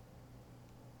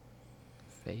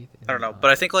Faith in I don't know. God.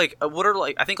 But I think like what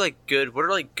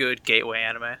are good gateway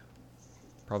anime?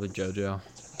 Probably JoJo.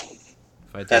 If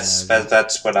I didn't That's have-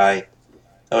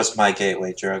 that was my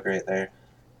gateway drug right there.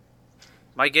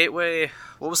 My gateway.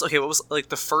 What was like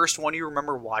the first one you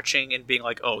remember watching and being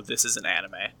like, oh, this is an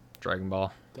anime? Dragon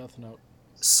Ball. Death Note.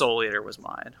 Soul Eater was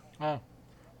mine. Oh,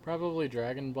 probably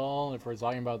Dragon Ball if we're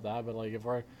talking about that. But like if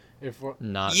we're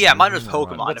Not. Yeah, mine was Right.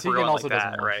 Pokemon. But If we're Tegan going also like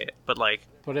doesn't that, watch. right? But like,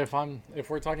 but if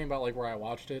we're talking about like where I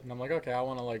watched it and I'm like, okay, I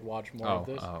want to like watch more of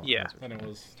this, Yeah. that's then what it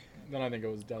was then I think it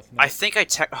was Death Note. I think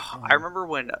I remember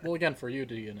when. Well, again, for you,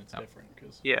 Deegan, it's Oh. different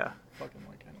because Yeah, fucking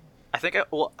like anime. I think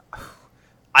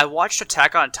I watched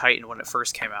Attack on Titan when it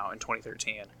first came out in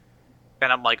 2013,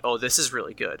 and I'm like, oh, this is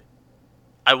really good.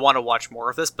 I want to watch more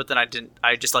of this, but then I didn't.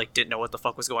 I just like didn't know what the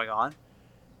fuck was going on,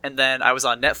 and then I was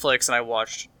on Netflix and I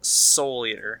watched Soul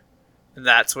Eater, and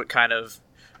that's what kind of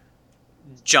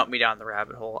jumped me down the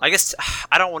rabbit hole. I guess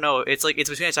I don't know. It's like it's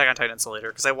between Attack on Titan and Soul Eater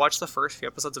because I watched the first few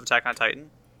episodes of Attack on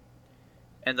Titan,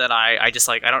 and then I just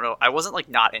like I don't know. I wasn't like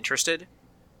not interested,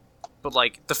 but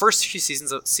like the first few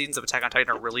seasons of Attack on Titan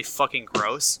are really fucking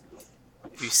gross.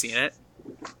 If you've seen it,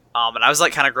 and I was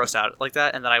like kind of grossed out like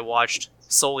that, and then I watched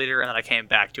Soul Eater, and then I came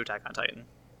back to Attack on Titan.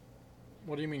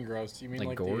 What do you mean gross? Do you mean Like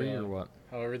like gory the, or what?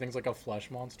 how everything's like a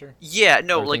flesh monster? Yeah,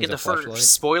 no, like Everything's in the a fleshlight?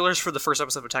 first spoilers for the first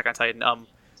episode of Attack on Titan.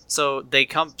 So they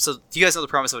come. So you guys know the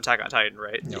premise of Attack on Titan,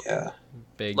 right? Yep. Yeah.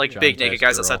 Big. Like big naked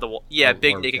guys outside the wall. Yeah,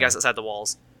 big naked guys outside the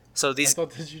walls. So I these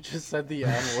thought that you just said the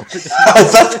N word. I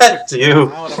thought that too.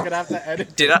 Wow, I'm gonna have to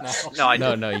edit did this I? now. No, I No,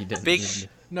 didn't. no, you didn't. Big- You didn't.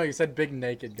 No, you said big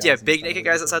naked guys. Yeah, in big front of naked it.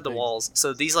 guys You said outside the big- walls.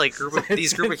 So these like group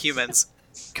of humans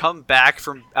come back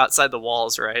from outside the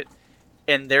walls, right?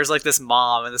 And there's like this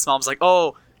mom, and this mom's like,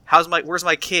 "Oh, where's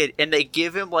my kid?" And they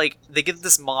give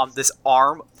this mom this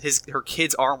arm, her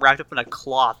kid's arm wrapped up in a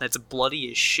cloth, and it's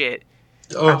bloody as shit.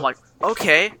 Oh, I'm like,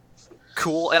 okay,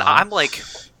 cool. And I'm like,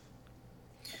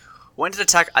 when did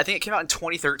Attack? I think it came out in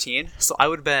 2013, so I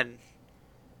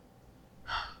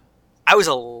was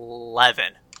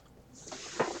 11,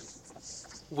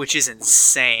 which is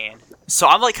insane. So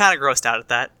I'm like kind of grossed out at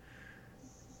that,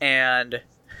 and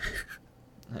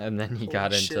And then he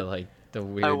got into shit. like the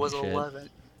weird I was shit. 11.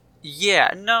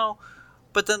 Yeah, no,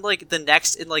 but then like the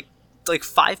next in like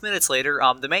 5 minutes later,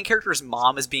 the main character's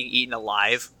mom is being eaten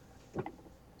alive,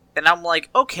 and I'm like,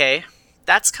 okay,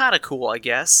 that's kind of cool, I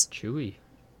guess. Chewy.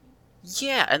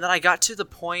 Yeah, and then I got to the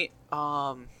point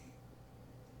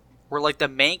where like the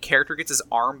main character gets his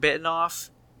arm bitten off.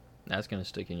 That's gonna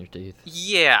stick in your teeth.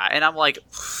 Yeah, and I'm like,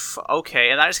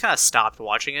 okay, and I just kind of stopped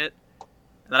watching it.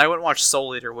 And then I went and watched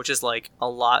Soul Eater, which is like a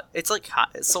lot. It's like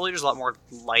Soul Eater's a lot more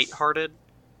lighthearted,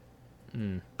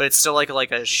 Mm. but it's still it's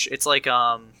like a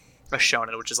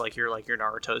shonen, which is like your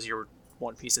Naruto's, your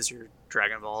One Piece's, your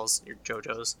Dragon Balls, your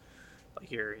JoJo's, like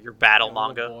your battle Yeah,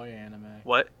 little manga. boy anime.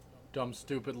 What? Dumb,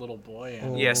 stupid little boy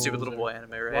anime. Yeah, stupid little boy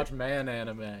anime, right? Watch man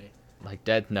anime. Like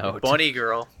Death Note. Bunny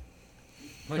Girl.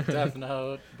 Like Death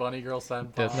Note, Bunny Girl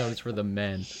Senpai. Death Note is for the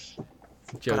men.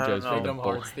 JoJo's know. for the Kingdom boy.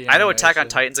 Hearts, the I know Attack on animation.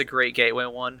 Titan's a great gateway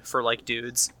one for like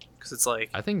dudes because it's like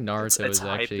I think Naruto it's is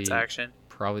hype, actually it's action.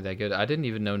 probably that good. I didn't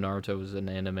even know Naruto was an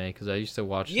anime because I used to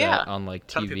watch Yeah, that on like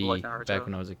ton of people TV like Naruto. back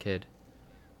when I was a kid.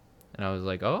 And I was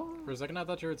like, oh, For a second, I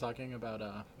thought you were talking about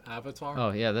Avatar.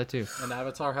 oh yeah, that too. And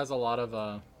Avatar has a lot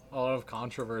of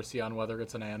controversy on whether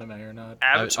it's an anime or not.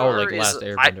 Avatar oh, like is Last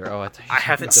Airbender. I thought you I said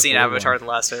haven't the seen blue Avatar: one. The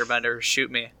Last Airbender.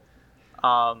 Shoot me.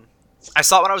 I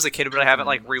saw it when I was a kid, but I haven't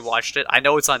like rewatched it. I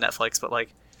know it's on Netflix, but like,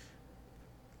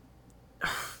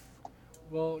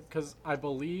 Well, because I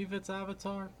believe it's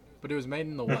Avatar, but it was made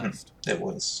in the West, it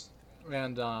was.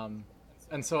 and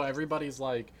so everybody's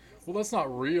like, well, that's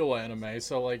not real anime.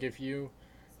 So like, if you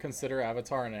consider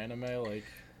Avatar an anime, like,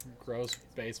 gross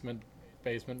basement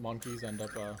monkeys end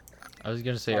up I was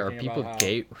gonna say, are talking people about how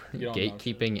you don't know shit.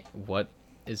 gatekeeping what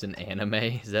is an anime?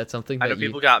 Is that something I know that you?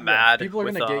 people got mad. people are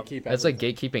with, gonna gatekeep. That's like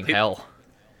everything. gatekeeping Peop- hell.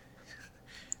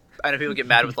 I know people get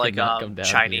mad with You like cannot come down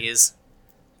here.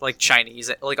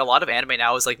 Chinese, like a lot of anime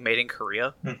now is like made in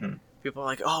Korea. Hmm. People are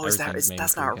like, oh, Everything's made in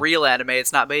that's not Korea. real anime.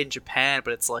 It's not made in Japan,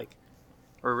 but it's like,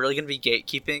 we're really gonna be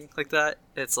gatekeeping like that.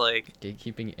 It's like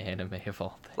Gatekeeping anime of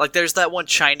all things. Like, there's that one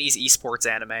Chinese esports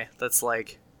anime that's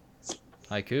like,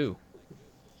 Haiku.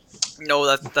 no,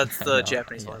 that's the No,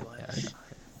 Japanese yeah, one. yeah, I know.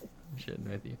 I'm shitting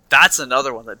with you. That's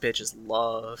another one that bitches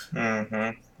love. Hmm.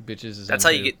 Bitches is That's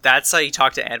on how who? you get. That's how you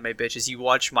talk to anime bitches. You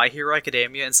watch My Hero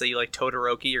Academia and say you like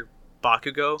Todoroki or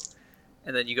Bakugo,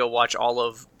 and then you go watch all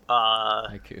of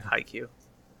Haiku. Haikyuu.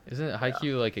 Isn't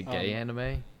Haikyuu like a gay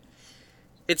anime?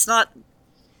 It's not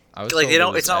I was like told they it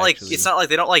don't. was It's not like actually- it's not like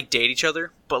they don't like date each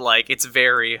other, but like it's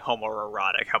very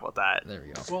homoerotic. How about that? There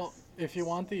we go. Well, if you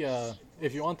want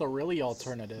the really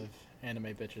alternative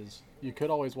anime bitches, you could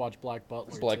always watch Black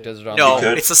Butler. Black too. Desert on No,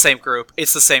 could. it's the same group.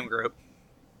 It's the same group.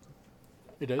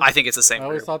 It is. I think it's the same I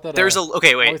always group. thought that. There's a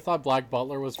okay. I Wait. always thought Black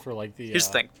Butler was for like the. Here's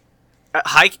the thing.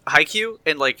 Haikyuu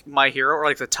and like My Hero are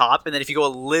like the top, and then if you go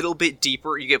a little bit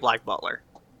deeper, you get Black Butler.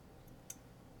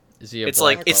 Is he a It's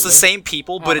black like it's the butler? same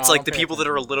people, but Oh, it's no, like the okay, people that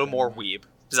are a okay. little more weeb.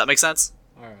 Does that make sense?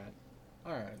 All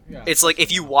right. Yeah. It's like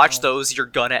if you watch those, you're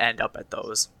gonna end up at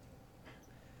those.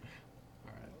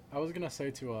 All right. I was gonna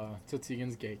say to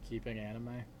Tegan's gatekeeping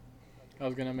anime. I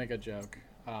was gonna make a joke,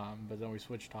 but then we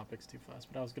switched topics too fast.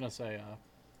 But I was gonna say,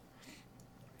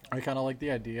 I kind of like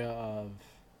the idea of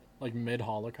like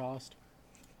mid-Holocaust,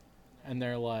 and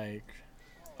they're like,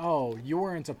 "Oh, you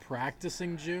weren't a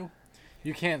practicing Jew.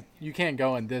 You can't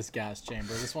go in this gas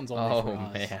chamber. This one's only for Oh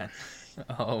us." man.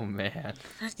 Oh man.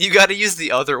 You got to use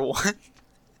the other one.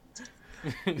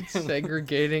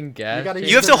 Segregating gas. gotta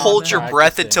You have to You're hold not your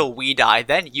breath practicing. until we die,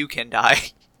 then you can die.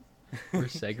 We're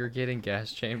segregating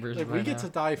gas chambers. Like, we right get now? to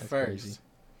die That's first. crazy.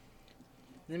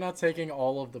 You're not taking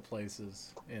all of the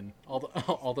places in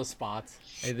all the spots.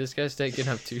 Hey, this guy's taking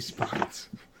up 2 spots.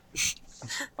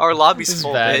 Our lobby's This is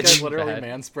full, bad. You guys bitch. literally Bad.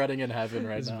 man spreading in heaven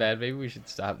right It's now. bad. Maybe we should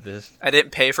stop this. I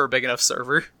didn't pay for a big enough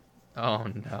server. Oh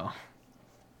no.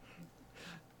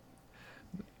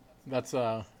 That's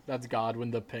God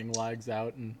when the ping lags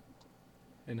out in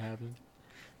heaven.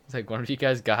 It's like one of you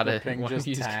guys got The it. ping One of just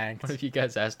you, tanked. one of you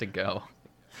guys has to go.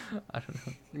 I don't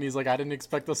know. And he's like, I didn't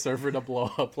expect the server to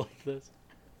blow up like this.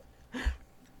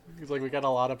 He's like, we got a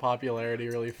lot of popularity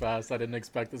really fast. I didn't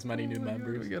expect this many Oh new my God,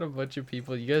 members. we got a bunch of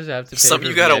people. You guys have to pay Some for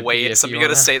of you gotta VIP wait. if Some of you wanna-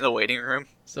 gotta stay in the waiting room.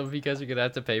 Some of you guys are gonna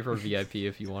have to pay for VIP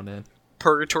if you want in.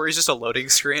 Purgatory is just a loading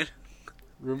screen.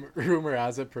 Rumor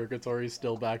has it Purgatory's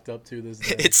still backed up to this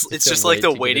day. It's Just just a like wait the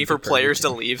to get waiting into for players to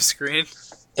Purgatory. leave screen.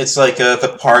 It's like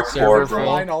the parkour Server the full.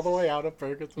 line all the way out of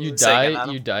Purgatory. You Second die,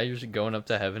 Adam. you die. You're just going up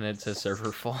to heaven. And it says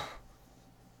server full.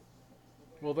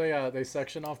 Well, they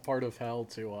section off part of hell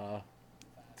to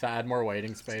add more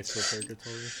waiting space for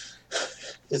Purgatory.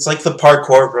 It's like the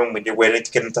parkour room when you're waiting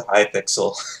to get into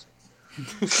Hypixel.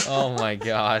 Oh my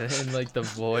god! And like the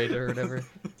void or whatever.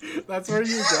 That's where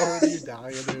you go when you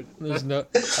die, dude. There's no.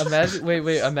 Imagine.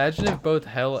 Wait. Imagine if both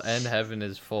hell and heaven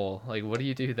is full. Like, what do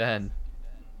you do then?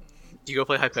 You go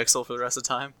play Hypixel for the rest of the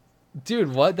time.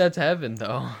 Dude, what? That's heaven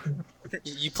though.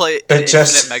 You play an But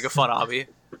just- infinite Mega Fun obby.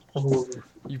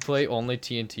 You play only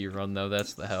TNT run though.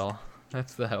 That's the hell.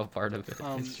 That's the hell part of it.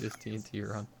 It's just TNT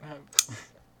run.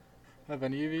 Have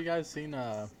any of you guys seen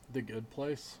The Good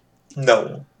Place?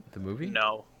 No. The movie?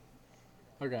 No.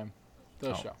 Okay,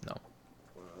 the Oh, show. no.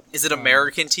 Is it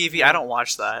American TV? I don't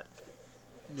watch that.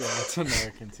 Yeah, it's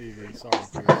American TV. Sorry,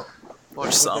 Chris. Watch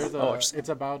But some. there's I'll watch some. it's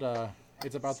about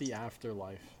the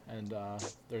afterlife, and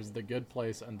there's the good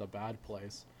place and the bad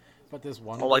place. But this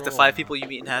one, Oh, like the girl, 5 people you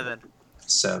meet in heaven.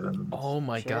 7. Oh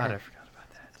my Sure. god! I forgot about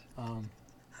that.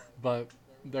 But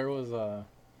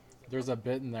there's a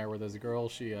bit in there where this girl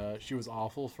she was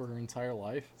awful for her entire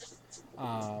life,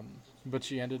 but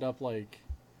she ended up like,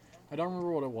 I don't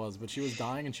remember what it was, but she was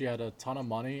dying and she had a ton of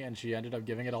money and she ended up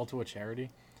giving it all to a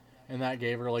charity, and that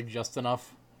gave her like just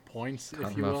enough points, if you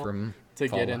Karma will, from to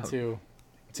get Fallout. into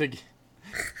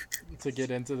to get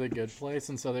into the good place.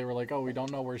 And so they were like, oh, we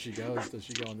don't know where she goes. Does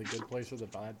she go in the good place or the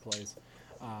bad place?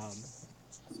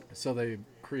 So they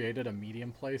created a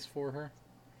medium place for her.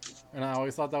 And I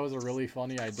always thought that was a really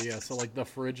funny idea. So like the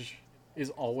fridge is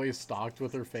always stocked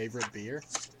with her favorite beer,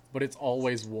 but it's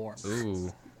always warm.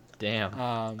 Ooh, damn.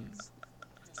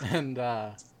 And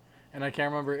I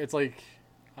can't remember. It's like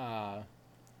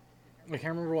I can't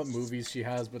remember what movies she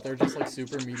has, but they're just like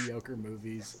super mediocre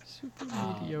movies. Super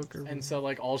mediocre. And so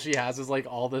like all she has is like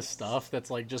all this stuff that's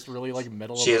like just really like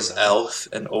middle. She of has the road. Elf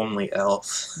and only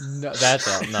Elf. No, that's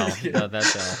L. No,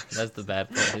 that's L. That's the bad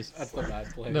place. That's the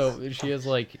bad place. No, she has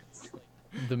like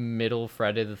the middle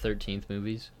Friday the 13th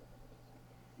movies.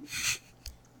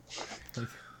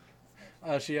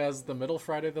 She has the middle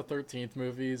Friday the 13th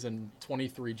movies and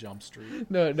 23 Jump Street.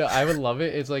 No, I would love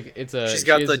it. It's like it's a. She's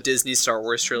got she the has- Disney Star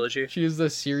Wars trilogy. She has the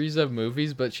series of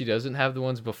movies, but she doesn't have the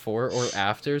ones before or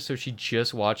after, so she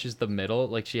just watches the middle.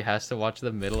 Like she has to watch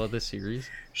the middle of the series.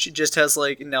 She just has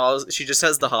she just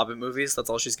has the Hobbit movies. That's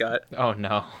all she's got. Oh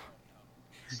no,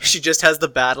 She just has the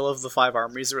Battle of the Five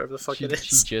Armies or whatever the fuck she it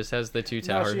is. just has the Two No,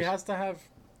 Towers. she has to have.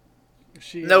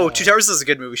 No, Two Towers is a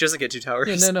good movie. She doesn't get Two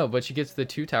Towers. Yeah, no, but she gets the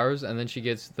Two Towers, and then she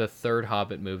gets the third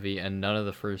Hobbit movie, and none of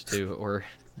the first two, or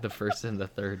the first and the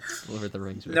third Lord of the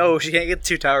Rings movie. No, she can't get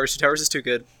Two Towers. Two Towers is too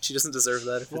good. She doesn't deserve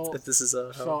that. If this is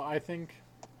a So I think,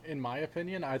 in my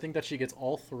opinion, I think that she gets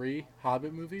all 3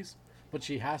 Hobbit movies, but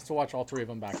she has to watch all 3 of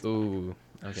them back. Ooh,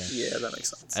 okay. yeah, that makes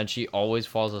sense. And she always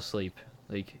falls asleep.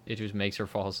 Like, it just makes her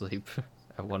fall asleep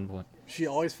at one point. She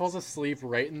always falls asleep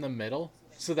right in the middle,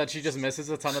 so that she just misses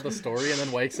a ton of the story and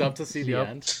then wakes up to see the Yep.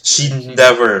 end. She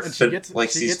never And she gets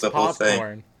sees the whole thing.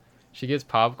 popcorn. She gets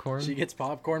popcorn. She gets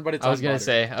popcorn, but it's I was gonna unbuttered.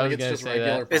 say- I Like, was it's gonna just say that.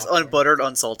 regular It's popcorn. unbuttered,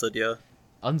 unsalted. Yeah.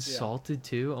 Unsalted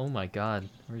too? Oh my god.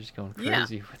 We're just going Yeah.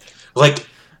 crazy with it. Like,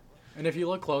 And if you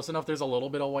look close enough, there's a little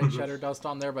bit of white cheddar dust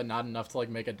on there, but not enough to like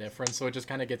make a difference. So it just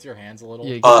kind of gets your hands a little,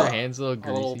 Yeah, get your hands a a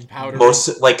little little greasy. powdery.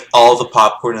 most, like, all the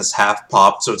popcorn is half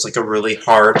popped, so it's like a really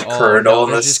hard Oh, kernel no, in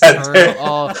the there's just center. kernel-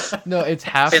 Oh, no, it's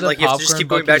half And, the like, you have popcorn to just keep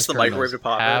going bucket back is to the microwave kernels. to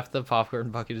pop it. Half the popcorn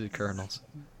bucket is kernels.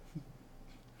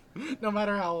 No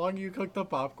matter how long you cook the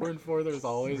popcorn for, there's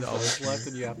always ice left,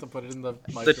 and you have to put it in the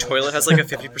The microwave toilet has for like a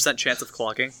some 50% chance of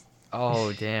clogging.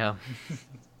 Oh, damn. time.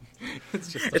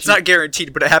 It's just It's not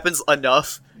guaranteed, but it happens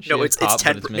enough. She No, has it's pop,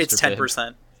 10. but It's it's Mr. Pibb.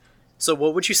 10%. So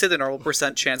what would you say the normal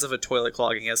percent chance of a toilet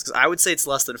clogging is? Because I would say it's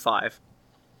less than 5.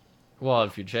 Well,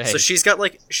 if you're Jay, So she's got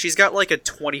like a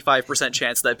 25%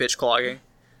 chance of that bitch clogging.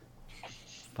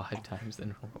 5 times the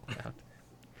normal amount.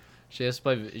 She has to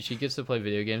play. She gets to play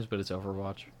video games, but it's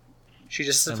Overwatch. She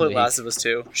just has to And play League. Last of Us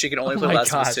 2. She can only Oh play my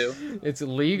Last of Us God. 2. It's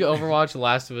League, Overwatch,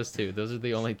 Last of Us 2. Those are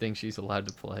the only things she's allowed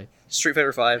to play. Street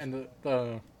Fighter 5. And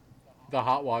the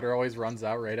hot water always runs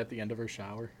out right at the end of her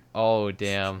shower. Oh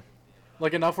damn!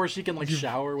 Like enough where she can like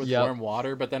shower with Yep. warm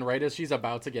water, but then right as she's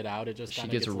about to get out, it just She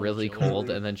kinda gets a little really chilly. cold,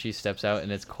 and then she steps out, and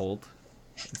it's cold.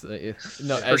 It's,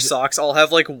 no, Her socks all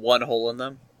have like one hole in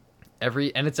them.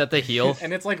 And it's at the heel.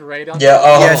 And it's like right on. Yeah,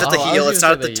 oh. Yeah, it's at the Oh, I heel. was It's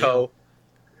gonna not at say the the heel. toe.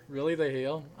 Really, the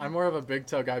heel? I'm more of a big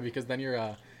toe guy because then your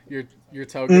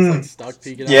toe gets like stuck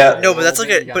peeking out. Yeah. the No, heel but that's a like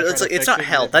little a. bit, you But gotta it's try like to it's fix not it,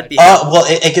 hell. get That'd it be back hell. Well,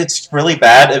 it gets really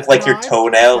bad if like your No, I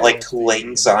toenail prefer like it.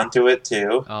 clings onto it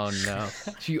too. Oh no.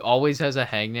 She always has a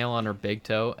hangnail on her big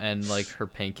toe and like her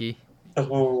pinky.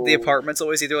 Ooh. The apartment's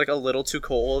always either like a little too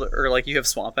cold or like you have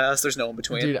swamp ass. There's no in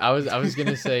between. Dude, I was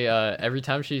gonna say every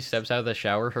time she steps out of the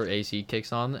shower, her AC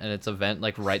kicks on, and it's a vent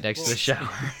like right next to the shower.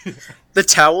 The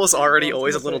towel's already I was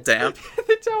always a gonna little say- damp.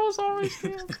 The towel's always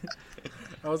damp.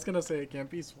 I was gonna say it can't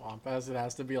be swamp ass. It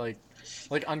has to be like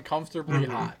uncomfortably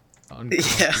hot.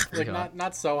 Yeah. Like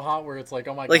not so hot where it's like,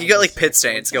 oh my god. Like you got like this pit sucks,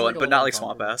 stains it's going, a but not little like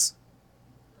swamp uncomfortable. ass.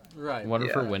 Right. One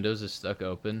of her Yeah. windows is stuck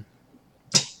open.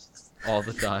 All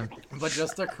the time. But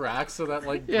just a crack so that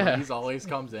like Yeah. breeze always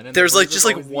comes in. And There's the like breeze just is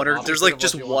like always the one or there's opposite like of what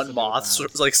just she wants one to do moth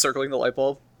with like circling the light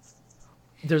bulb.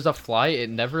 There's a fly, it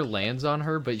never lands on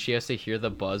her, but she has to hear the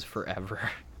buzz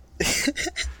forever.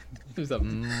 There's a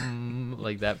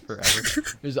like that forever.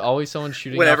 There's always someone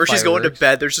shooting Whenever off she's going to fireworks.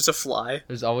 bed, there's just a fly.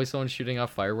 There's always someone shooting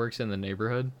off fireworks in the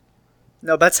neighborhood.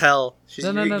 No, that's hell. She's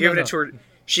No, you're giving it to her.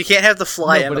 She can't have the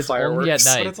fly No, and but the it's only fireworks.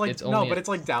 at night. But it's like It's no, only but it's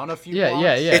like down a few Yeah, blocks.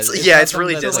 yeah, yeah. It's yeah, it's not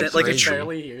really something that's, distant. Like a crazy. tree.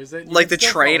 barely hears it. You Like can the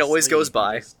still train fall always goes asleep,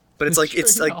 by, you just- but it's like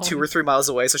it's Train like 2 or always- 3 miles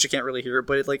away, so she can't really hear it.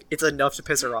 But it's enough to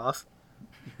piss her off.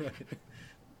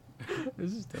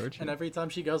 This is torture. And every time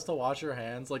she goes to wash her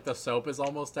hands, like the soap is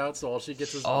almost out, so all she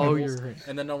gets is Oh, bubbles. you're right.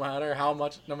 And then no matter how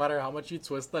much you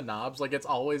twist the knobs, like it's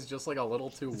always just like a little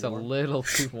too It's a warm. little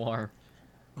too warm.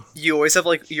 You're always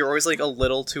like a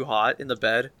little too hot in the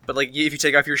bed, but like if you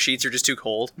take off your sheets, you're just too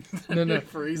cold. No.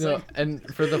 Freezing. And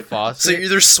for the So faucet, you're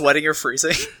either sweating or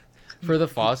freezing.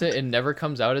 it never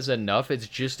comes out as enough. It's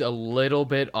just a little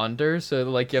bit under, so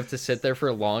like you have to sit there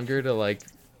for longer to like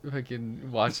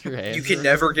fucking wash your hands. You can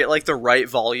never get like the right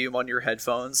volume on your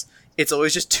headphones. It's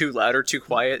always just too loud or too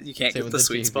quiet. You can't Same get with the the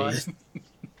sweet TV. spot.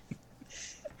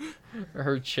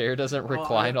 Her chair doesn't Oh,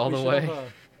 recline all we the should way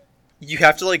have You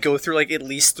have to like go through like at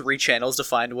least 3 channels to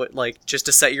find what like just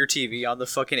to set your TV on the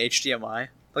fucking HDMI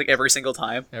like every single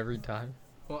time. every time.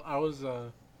 Well, I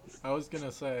was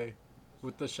gonna say,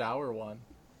 with the shower one,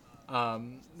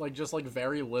 like just like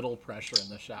very little pressure in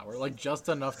the shower, like just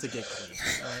enough to get clean.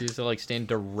 She used to like stand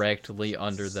directly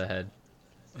under the head.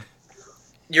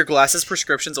 Your glasses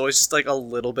prescription's always just like a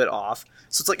little bit off.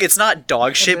 So it's like it's not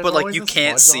dog shit, there's but like always you a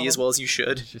can't smudge on see as them. well as you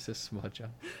should. It's just a smudge on.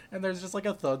 And there's just like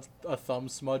a thumb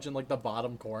smudge in like the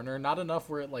bottom corner, not enough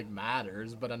where it like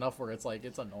matters, but enough where it's like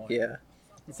it's annoying. Yeah.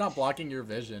 It's not blocking your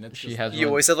vision. It's She just has You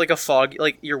always have like a fog,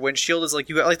 like your windshield is like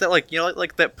you got like that, like you know,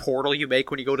 like that portal you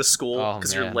make when you go to school Oh,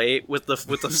 because you're man. late with the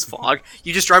fog.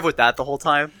 You just drive with that the whole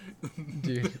time.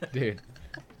 Dude.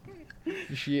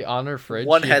 She on her fridge.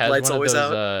 One she headlight's has one always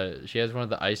of those, she has one of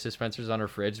the ice dispensers on her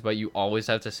fridge, but you always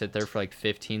have to sit there for like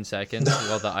 15 seconds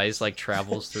while the ice like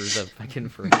travels through the fucking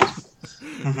fridge.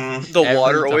 Mm-hmm. The Every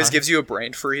water always time. gives you a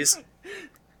brain freeze.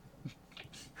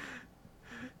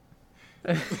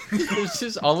 There's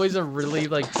just always a really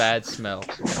like bad smell.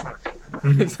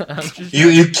 I'm just-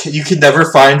 You can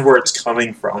never find where it's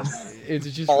coming from. it's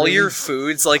just All really- your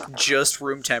food's like just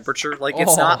room temperature. Like Oh.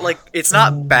 it's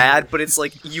not bad, but it's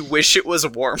like you wish it was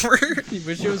warmer. You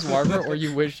wish it was warmer or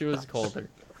you wish it was colder.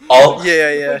 All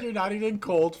yeah. Like you're not eating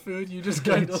cold food. You just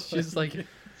kind of It's just like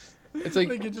it's like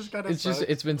you just kind of.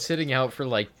 it's been sitting out for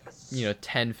like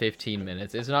 10-15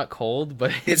 minutes. It's not cold,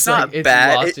 but It's like, not it's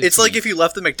bad. lost It's like heat. if you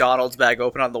left the McDonald's bag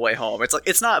open on the way home. It's like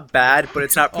it's not bad, but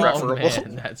it's not preferable. Oh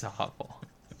man, that's awful.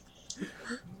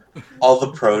 all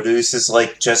the produce is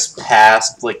like just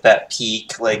past like that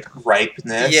peak like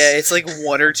ripeness. Yeah, it's like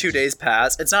 1 or 2 days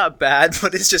past. It's not bad,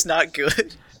 but it's just not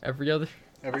good.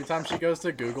 Every time she goes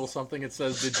to Google something, it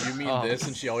says, "Did you mean Oh. this?"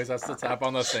 And she always has to tap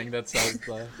on the thing that says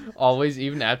the. Always,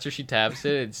 even after she taps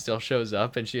it, it still shows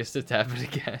up, and she has to tap it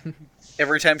again.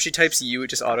 Every time she types U, it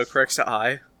just autocorrects to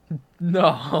I.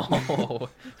 No,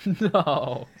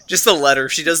 no. Just the letter.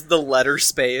 She does the letter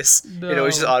space. It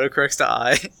always just No. autocorrects to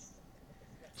I.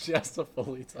 She has to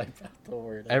fully type out the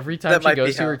word. Every time That she might be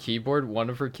goes to how- her keyboard, one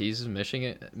of her keys is missing,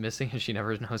 and she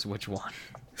never knows which one.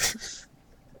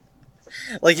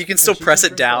 Like you can still she press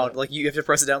can it down. press Like you have to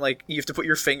press it down. Like you have to put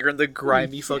your finger in the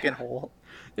grimy fucking hole.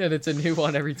 Yeah, and it's a new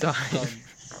one every time.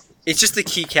 It's just the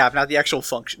keycap, not the actual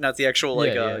function, not the actual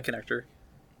like Yeah, yeah. connector.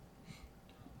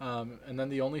 And then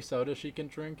the only soda she can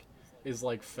drink is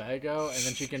like Faygo, and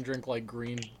then she can drink like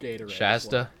green Gatorade. as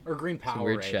Shasta. well. Or green Some Powerade.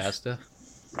 weird Shasta.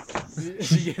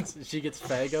 she gets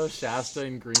Faygo, Shasta,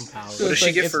 and green So does Powerade. it's she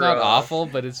like, get it's for, not uh, awful,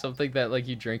 but it's something that like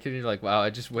you drink it and you're like, wow, I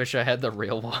just wish I had the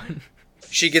real one.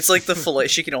 She gets like the fillet.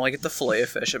 She can only get the fillet of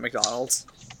fish at McDonald's.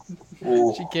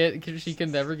 Ooh. She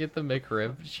can never get the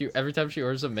McRib. Every time she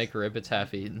orders a McRib, it's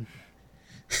half eaten.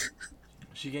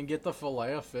 She can get the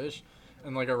fillet of fish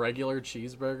and like a regular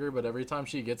cheeseburger, but every time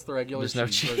she gets the regular There's no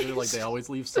cheeseburger, like cheese. they always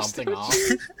leave There's something no off.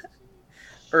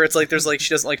 Or it's like there's like she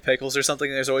doesn't like pickles or something,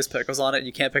 and there's always pickles on it, and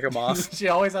you can't pick them off. She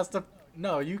always has to.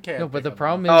 No, you can't. No, but pick the them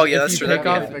problem is off. Oh, yeah, if that's you true, pick that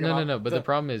off can't pick no them no off. no. But The- the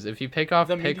problem is if you pick off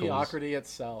the pickles, mediocrity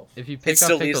itself. if you pick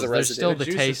still off leaves the pickles, there's residue. still The the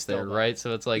juice is taste still there, there. right?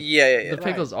 So it's like Yeah. the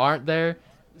pickles aren't there,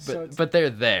 So it's- but they're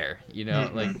there. You know,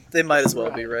 Mhm. like They might as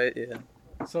well be, right? Yeah.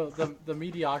 So the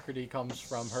mediocrity comes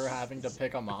from her having to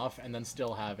pick them off and then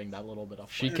still having that little bit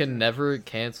of she flavor. can never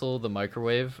cancel the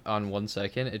microwave on 1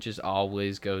 second. It just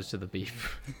always goes to the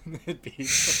beef. It'd be-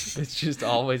 It's just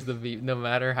always the beep, no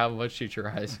matter how much she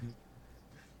tries.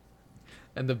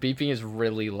 And the beeping is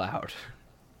really loud.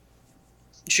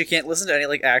 She can't listen to any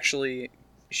like actually.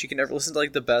 She can never listen to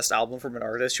like the best album from an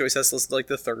artist. She always has to listen to like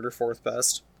the third or fourth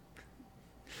best.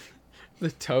 The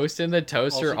toast in the she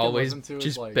toaster can always listen to is,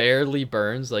 just like- barely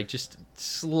burns, like just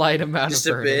slight amount Just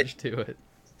of a bit. burnage to it.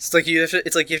 It's like you have to.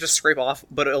 It's like you have to scrape off,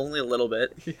 but only a little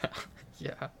bit.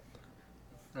 Yeah.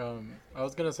 I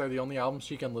was gonna say the only album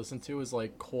she can listen to is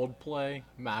like Coldplay,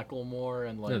 Macklemore,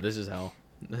 and like No, this is hell.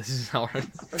 This is hell. You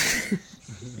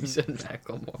said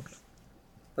Macklemore.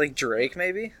 Like Drake,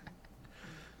 maybe.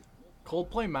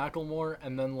 Coldplay, Macklemore,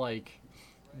 and then like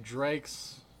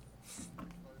Drake's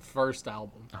first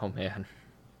album. Oh man.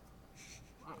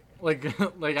 Like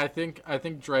like I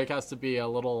think Drake has to be a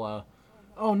little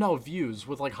oh no, Views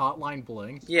with like Hotline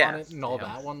Bling Yeah. on it and all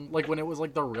Yeah. that one. Like when it was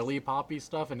like the really poppy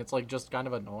stuff and it's like just kind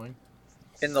of annoying.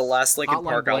 In the last Linkin Hotline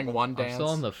Park Bling, album. One I'm Dance. still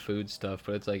on the food stuff,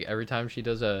 but it's like every time she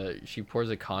pours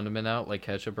a condiment out, like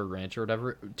ketchup or ranch or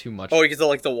whatever, too much. Oh, you get the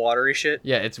like the watery shit.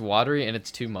 Yeah, it's watery and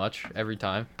it's too much every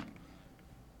time.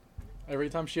 Every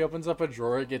time she opens up a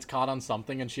drawer, it gets caught on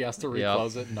something and she has to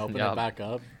reclose it and open Yep. it back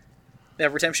up.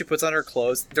 Every time she puts on her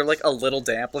clothes, they're like a little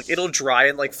damp. Like it'll dry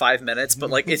in like 5 minutes,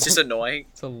 but like it's just annoying.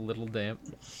 It's a little damp.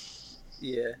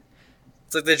 Yeah.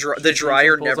 It's like the She the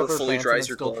dryer pulls up never her fully pants and dries it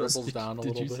your still clothes. dribbles down a Did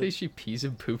little you bit. say she pees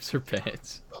and poops her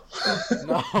pants?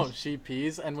 No, she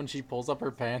pees, and when she pulls up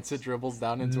her pants, it dribbles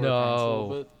down into her pants a No.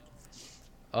 little bit.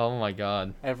 Oh my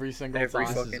god. Every single Every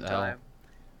time. This is fucking hell. time.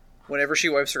 Whenever she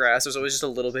wipes her ass, there's always just a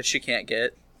little bit she can't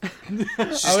get. She's I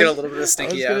just got a was- little bit of I was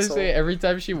stinky gonna asshole. say every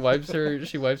time she wipes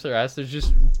her ass, there's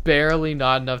just barely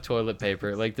not enough toilet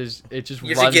paper. Like it just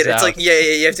You have to runs get out. it's like yeah,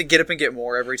 you have to get up and get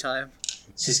more every time.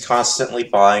 She's constantly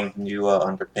buying new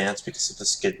underpants because of the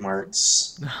skid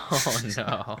marks. Oh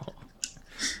no!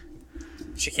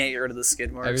 She can't get rid of the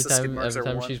skid marks. Every the skid time, marks every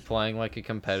are time one. she's playing like a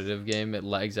competitive game, it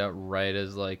lags out right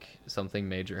as like something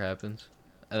major happens,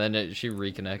 and then she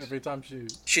reconnects. Every time she,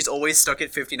 She's always stuck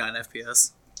at 59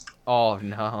 FPS. Oh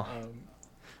no! um,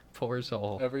 Poor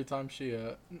soul. every time she,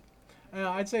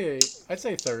 I'd say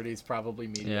 30 is probably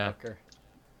mediocre.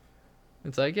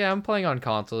 It's like, yeah, I'm playing on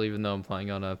console even though I'm playing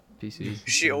on a PC.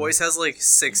 She always has like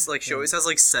she always has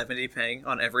like 70 ping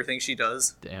on everything she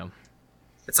does. Damn.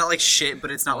 It's not like shit,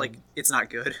 but it's not like it's not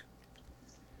good.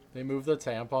 They move the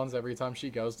tampons every time she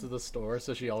goes to the store,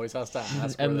 so she always has to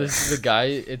ask. And where this the guy,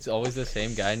 it's always the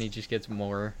same guy, and he just gets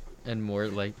more and more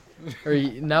like,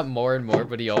 not more and more,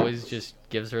 but he always just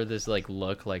gives her this like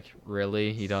look, like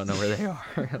really, you don't know where they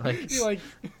are, like.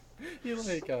 he looks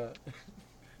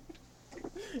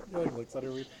at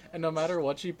her weird. And no matter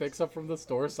what she picks up from the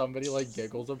store, somebody like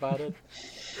giggles about it.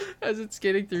 As it's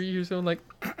skating through, you hear someone like,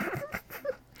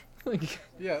 like,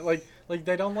 Yeah, like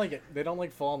they don't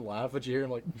like fall and laugh, but you hear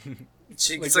them like. It's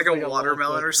just like a little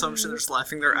watermelon clip. or some shit. They're just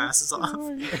laughing their asses off.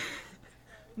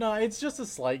 No, it's just a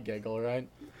slight giggle, right?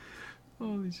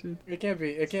 holy shit. It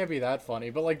can't be that funny,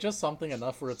 but like just something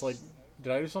enough where it's like,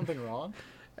 did I do something wrong?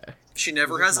 She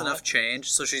never Is it has not? enough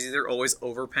change, so she's either always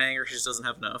overpaying or she just doesn't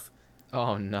have enough.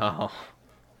 Oh no.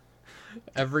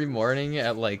 Every morning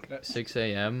at like 6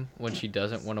 a.m. when she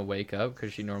doesn't want to wake up,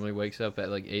 because she normally wakes up at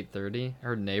like 8:30,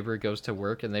 her neighbor goes to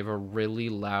work and they have a really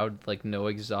loud, like no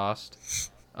exhaust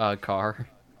car.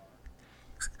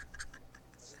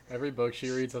 Every book she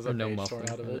reads has a Or no page muffler. torn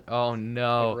out of it. Oh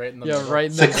no. Like, right in the yeah, middle.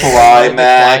 right in The the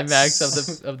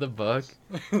climax. of the book.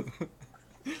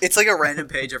 It's like a random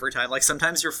page every time. Like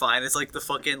sometimes you're fine. It's like the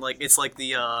fucking like it's like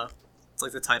the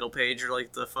title page or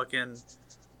like the fucking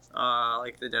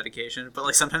like the dedication. But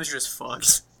like sometimes you're just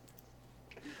fucked.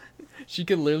 She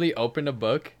could literally open a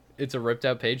book. It's a ripped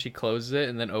out page. She closes it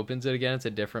and then opens it again. It's a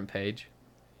different page.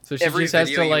 So she Every just has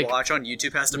video to you like. watch on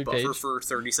YouTube has to every buffer page? for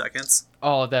 30 seconds.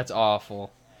 Oh, that's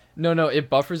awful. No, it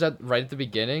buffers right at the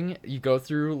beginning. You go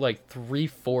through like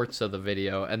 3/4 of the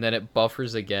video, and then it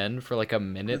buffers again for like a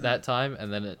minute that time,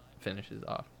 and then it finishes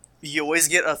off. You always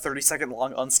get a 30-second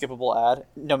long unskippable ad,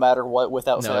 no matter what,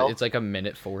 without No, fail. it's like a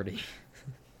minute 40.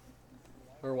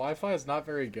 Her Wi-Fi is not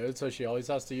very good, so she always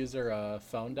has to use her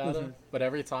phone data. Mm-hmm. But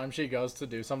every time she goes to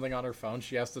do something on her phone,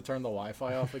 she has to turn the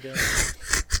Wi-Fi off again.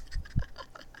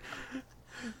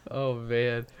 Oh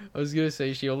man, I was gonna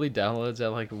say she only downloads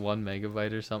at like 1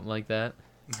 megabyte or something like that.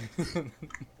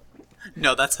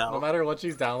 No, that's No how. matter what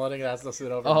she's downloading, it has to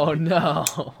sit over. Oh no.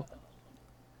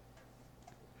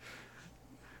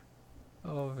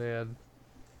 Oh man,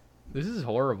 this is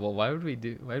horrible. Why would we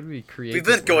create? We've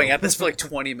this been going world? at this for like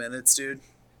 20 minutes, dude.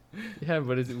 Yeah,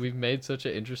 but we've made such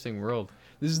an interesting world.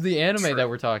 This is the anime True. that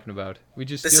we're talking about. We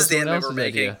just This steal is the someone anime we're else's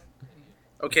making. idea.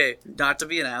 Okay, not to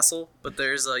be an asshole, but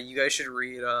there's you guys should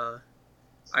read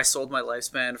I sold my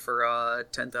lifespan for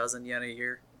 10,000 yen a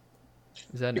year.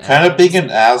 Is that an You're kind of anime? being an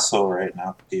asshole right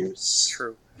now, Pierce.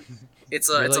 True. It's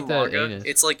You're it's like a that manga. anus.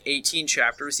 It's like 18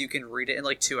 chapters. You can read it in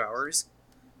like 2 hours.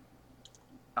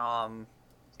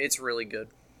 It's really good.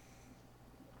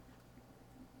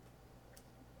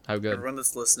 How good? Everyone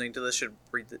that's listening to this should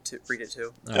read it too.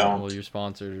 Oh, Don't. well, you're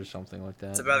sponsored or something like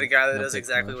that. It's about a guy that Don't does take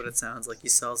exactly what promotion. it sounds like. He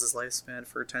sells his lifespan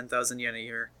for 10,000 yen a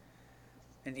year,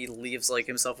 and he leaves like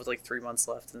himself with like 3 months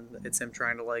left, and it's him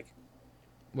trying to like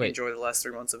Wait, enjoy the last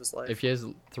 3 months of his life. if he has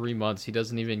 3 months, he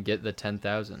doesn't even get the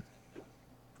 10,000.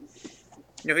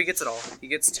 No, he gets it all. He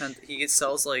gets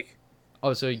sells like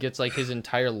Oh, so he gets like his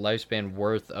entire lifespan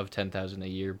worth of 10,000 a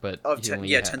year, but of he 10, only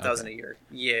yeah, ha- 10,000 okay. a year.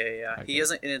 Yeah. Okay. He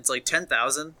doesn't, and it's like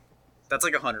 10,000. That's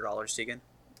like $100, Tegan.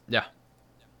 Yeah.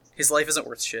 His life isn't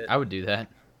worth shit. I would do that.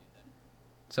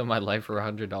 Sell my life for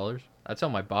 $100. I'd sell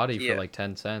my body Yeah. for like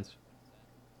 10 cents.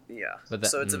 Yeah. But that-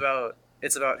 So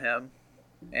it's about him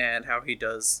and how he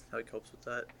copes with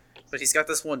that. But he's got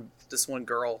this one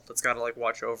girl that's got to like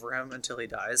watch over him until he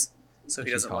dies. So Is he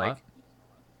she doesn't hot? like.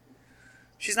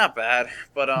 She's not bad,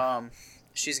 but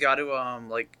she's got to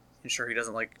like ensure he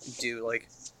doesn't like do like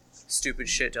stupid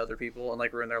shit to other people and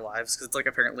like ruin their lives, because it's like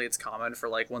apparently it's common for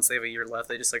like once they have a year left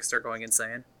they just like start going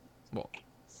insane. Well,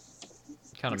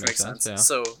 kind of Which makes sense, yeah.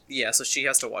 So so she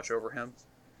has to watch over him,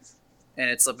 and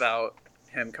it's about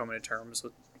him coming to terms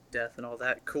with death and all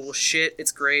that cool shit.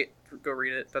 It's great. Go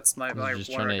read it. That's my You're just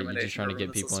one trying to, recommendation. you're just trying to for get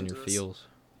everyone that's people in your listening to this. feels.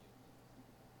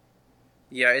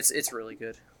 Yeah, it's really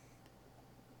good.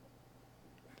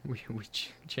 We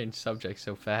changed subjects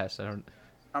so fast.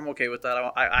 I'm okay with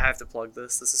that. I have to plug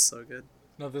this. This is so good.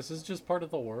 No, this is just part of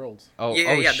the world. Oh, Yeah,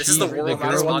 oh, yeah, this is the she- world The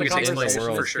where this girl manga is takes in place, the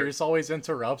world. for sure. Pierce always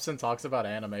interrupts and talks about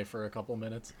anime for a couple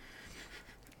minutes.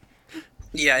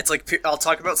 Yeah, it's like I'll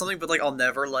talk about something, but like I'll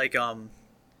never like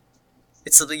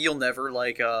it's something you'll never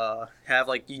like have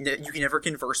like you can never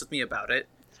converse with me about it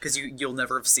because you'll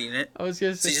never have seen it. I was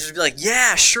gonna So you say, just be like,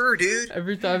 yeah, sure, dude.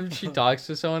 every time she talks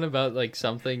to someone about like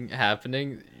something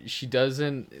happening, she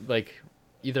doesn't like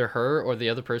either her or the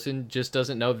other person just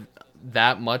doesn't know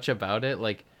that much about it.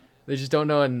 Like they just don't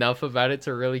know enough about it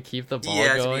to really keep the ball Yeah,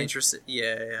 to be going. interested.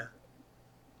 Yeah,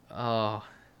 Oh,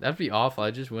 that'd be awful. I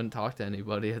just wouldn't talk to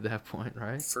anybody at that point,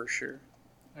 right? for sure.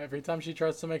 Every time she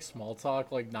tries to make small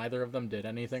talk, like neither of them did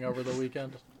anything over the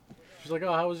weekend. She's like,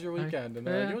 "Oh, how was your weekend?" And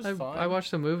they're like, "It was fine." I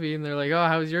watched a movie and they're like, "Oh,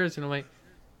 how was yours?" And I'm like,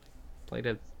 played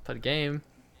a game."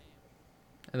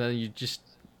 And then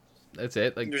that's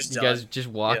it. Like You're just you guys done. just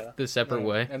walk Yeah. the separate Yeah.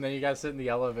 way. And then you guys sit in the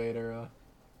elevator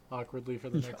awkwardly for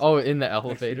the next. Oh, in the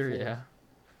elevator, people. yeah.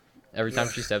 Every time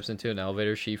she steps into an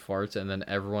elevator, she farts, and then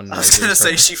everyone knows. I was it gonna was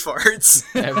say her. she farts.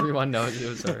 Everyone knows it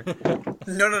was her.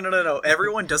 No.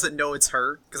 Everyone doesn't know it's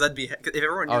her because that'd be if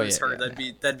everyone knew Oh, it's yeah, her,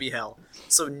 yeah, that'd be hell.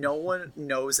 So no one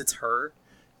knows it's her,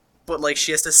 but like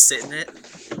she has to sit in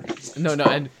it. No,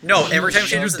 and No, every time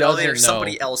she enters an elevator, doesn't know.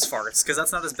 somebody else farts because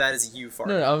that's not as bad as you fart.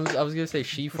 No, I was gonna say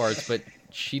she farts, but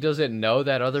she doesn't know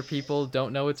that other people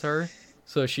don't know it's her.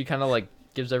 So she kind of like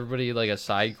gives everybody like a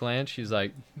side glance. She's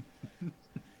like,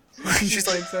 She's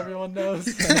like, thinks everyone knows.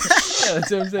 yeah, that's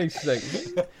what I'm saying.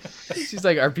 She's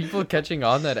like, are people catching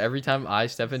on that every time I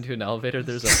step into an elevator,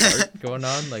 there's a fart going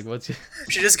on? Like, what's?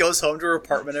 she just goes home to her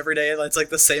apartment every day, and it's like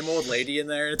the same old lady in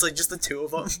there, and it's like just the two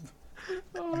of them.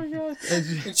 Oh my god!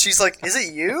 And she's like, "Is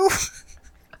it you?"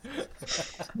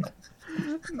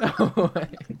 No way.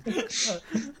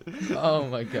 Oh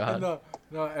my god!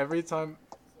 No, every time.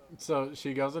 So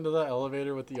she goes into the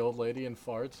elevator with the old lady and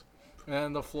farts.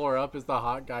 And the floor up is the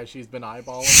hot guy she's been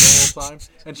eyeballing the whole time.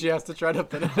 And she has to try to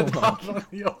pin it on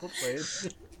the old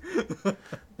lady.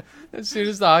 As soon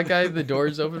as the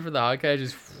doors open for the hot guy,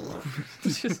 just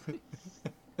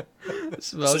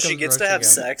smell So she comes gets to rushing have out.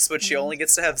 sex, but she only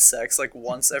gets to have sex like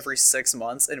once every 6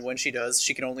 months, and when she does,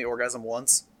 she can only orgasm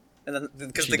once. And then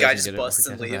because She the guy doesn't just get an busts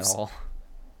and orgasm at leaves. all.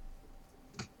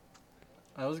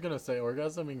 I was gonna say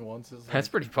orgasming once is. That's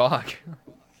pretty pog.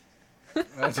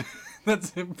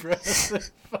 That's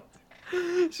impressive.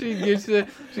 She gets to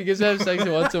have sex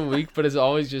once a week, but it's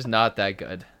always just not that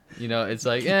good. You know, it's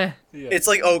like, eh. Yeah. It's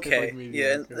like okay, It's like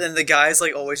yeah, mediocre. and the guy's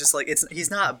like always just like he's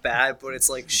not bad, but it's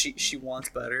like she wants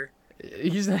better.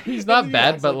 He's not Yeah,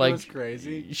 bad, it's but it like was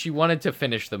crazy. she wanted to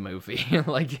finish the movie.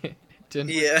 Like, it didn't.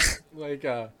 Yeah, Like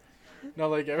no,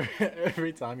 like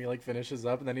every time he like finishes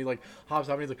up and then he like hops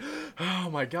up and he's like, oh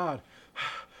my god,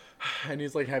 and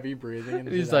he's like heavy breathing and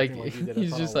He's like, acting he did a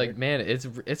he's ton just of like, work. man,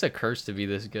 it's a curse to be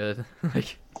this good.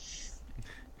 Like,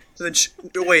 then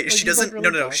wait, Like, she he's, doesn't. like, No,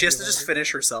 really no, she has to talking just about it.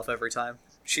 finish herself every time.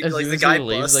 She As like soon the as guy he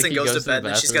leaves, busts like, and he goes goes to to the bed,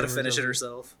 then she's got to bathroom or finish it something.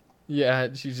 herself.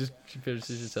 yeah, she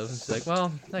finishes herself and she's like,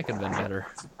 well, that could have been better.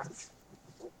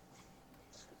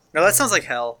 No, that sounds like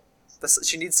hell.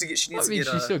 She needs to get. She I needs mean, to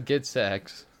she get. still gets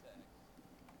sex.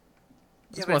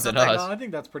 Yeah, It's but more it's than not that- us. No, I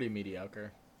think that's pretty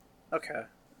mediocre. Okay,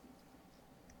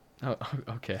 Oh,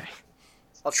 okay.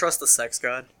 I'll trust the sex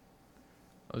god.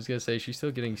 I was gonna say she's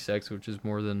still getting sex, which is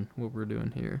more than what we're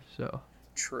doing here. So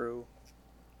True.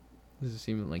 this is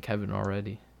seeming like heaven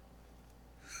already.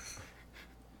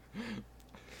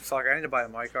 Fuck, I need to buy a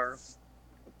my car.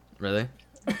 Really?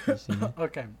 You see me?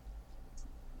 Okay.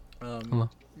 Hello.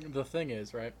 The thing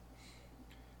is, right?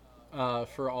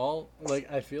 For all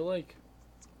like, I feel like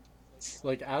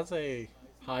as a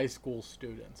high school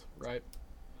student, right?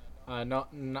 I know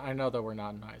that we're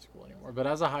not in high school anymore, but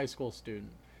as a high school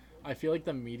student, I feel like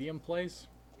the medium place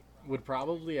would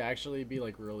probably actually be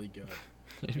like really good.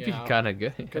 It'd Yeah. be kind of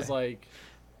good.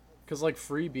 Cause like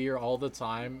free beer all the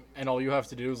time, and all you have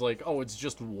to do is like, oh, it's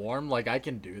just warm. Like I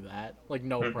can do that, like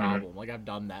no Mhm. problem. Like I've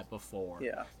done that before.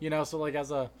 Yeah. You know, so like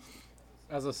as a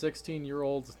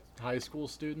 16-year-old high school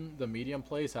student, the medium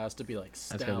place has to be like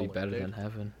stellar. That's gonna be better dude. than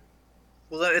heaven.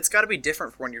 Well, then it's got to be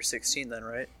different for when you're 16, then,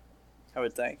 right? I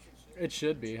would think. It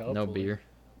should be. Hopefully. No beer,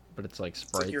 but it's like It's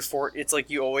Sprite. like it's like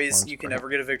you always Warm you can Sprite. never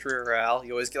get a victory royale.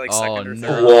 You always get like Oh, second or no.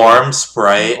 third. Warm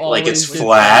Sprite, You like it's always get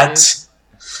flat.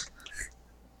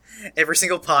 Every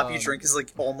single pop you Um, drink is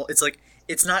like almost. It's like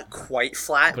it's not quite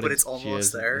flat, but it's jizz,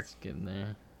 almost there. It's getting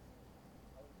there.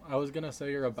 I was gonna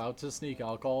say you're about to sneak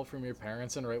alcohol from your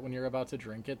parents, and right when you're about to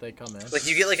drink it, they come in. Like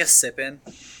you get like a sip in.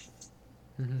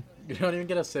 You don't even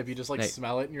get a sip. You just like Hey.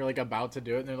 smell it, and you're like about to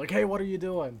do it, and they're like, "Hey, what are you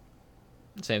doing?"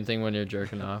 Same thing when you're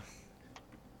jerking off.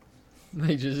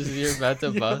 Like just you're about to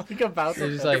You're, bust. like about to.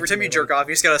 It's just like- Every time you jerk off,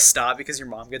 you just gotta stop because your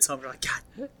mom gets home. You're like,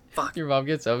 God, fuck. Your mom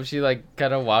gets up, she like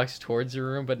kind of walks towards your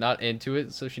room, but not into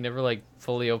it, so she never like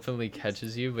fully openly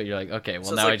catches you. But you're like, okay, well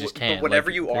So it's now like, I just but can't. whenever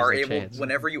like, you there's are a able, chance.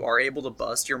 whenever you are able to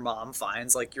bust, your mom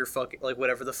finds like your fuck, like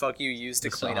whatever the fuck you used to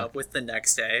The clean sock. up with the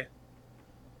next day.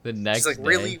 The next She's like, day,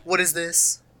 really? What is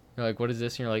this? You're like, what is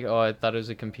this? And you're like, oh, I thought it was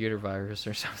a computer virus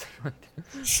or something like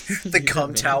that. The Yeah, cum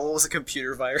man. towel was a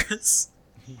computer virus.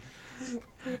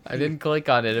 I didn't click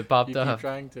on it. It popped You keep up.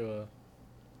 trying to.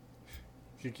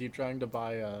 You keep trying to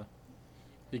buy.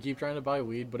 You keep trying to buy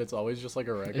weed, but it's always just like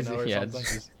Is oregano or it- yeah, something.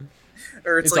 it's, just,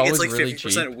 Or it's It's like always really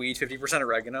 50% weed, 50%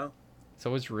 oregano. it's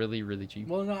always really, really cheap.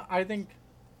 Well, no, I think.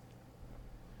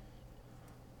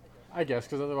 I guess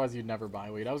because otherwise you'd never buy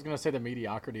weed. I was gonna say the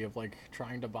mediocrity of like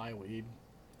trying to buy weed,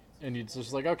 and you'd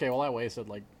just like, okay, well I wasted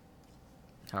like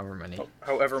However many.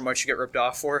 However much you get ripped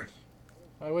off for.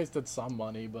 I wasted some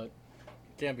money, but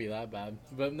can't be that bad.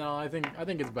 But no, I think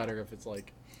it's better if it's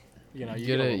like, you know, You get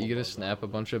get a to little you get to buzz snap off a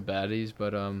it. bunch of baddies,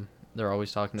 but they're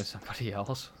always talking to somebody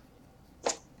else.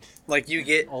 Like you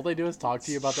get, All they do is talk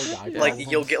to you about their guy. like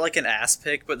problems. you'll get like an ass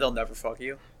pick, but they'll never fuck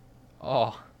you.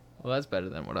 Oh, well that's better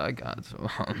than what I got, so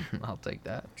I'll take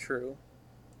that. True.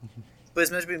 But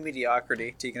it's meant to be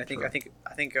mediocrity, Tegan.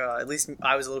 I think at least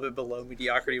I was a little bit below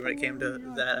mediocrity when it came to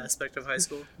that aspect of high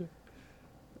school.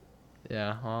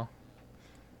 Yeah, well,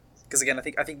 Because again,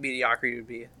 I think mediocrity would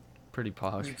be pretty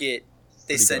posh. you get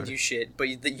they Pretty send good. you shit, but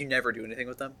you never do anything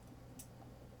with them.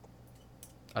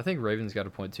 I think Raven's got a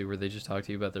point too, where they just talk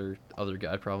to you about their other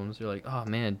guy problems. They're like, "Oh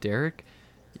man, Derek,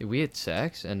 we had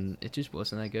sex and it just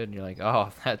wasn't that good." And you're like,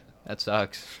 "Oh, that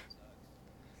sucks."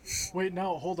 Wait,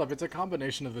 no, hold up. It's a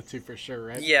combination of the two for sure,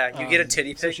 right? Yeah, you get a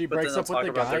titty So pic, she but breaks then up they'll with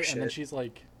talk the about guy, their and then shit. she's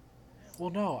like,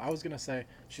 "Well, no, I was gonna say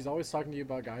she's always talking to you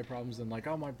about guy problems and like,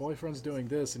 oh, my boyfriend's doing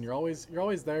this, and you're always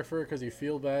there for her because you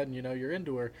feel bad and you know you're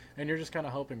into her, and you're just kind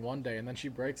of helping one day, and then she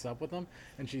breaks up with him,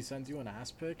 and she sends you an ass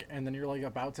pic, and then you're like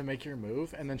about to make your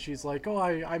move, and then she's like, oh,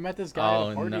 I met this guy at Oh,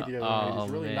 a party no. the other night. Oh,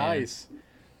 He's really man. nice."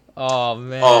 Oh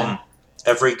man.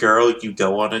 Every girl you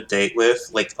go on a date with,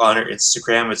 like on her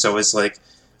Instagram, it's always like,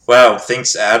 "Wow,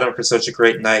 thanks Adam for such a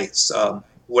great night.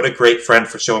 What a great friend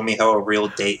for showing me how a real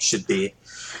date should be."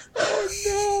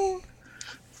 Oh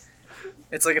no!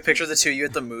 It's like a picture of the two of you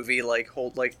at the movie, like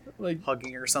Like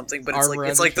hugging or something. But Arm it's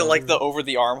around like each the other. over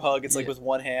the arm hug. It's like Yeah. with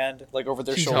one hand, like over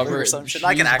their she's shoulder or some shit.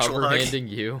 Like she's an actual hug. handing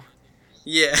you.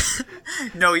 Yeah.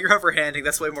 No, you're hover handing.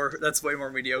 That's way more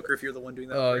mediocre if you're the one doing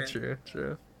that. Oh, hover-hand.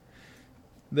 true.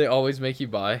 They always make you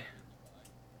buy.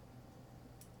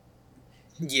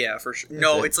 Yeah, for sure. That's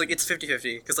No, it. it's like it's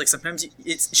 50-50 because like sometimes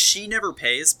it's she never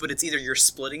pays, but it's either you're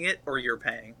splitting it or you're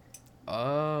paying.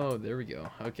 Oh, there we go.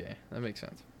 Okay, that makes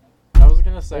sense. I was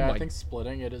gonna say Oh I my- think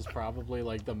splitting it is probably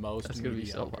like the most That's gonna be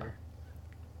so mediocre. loud.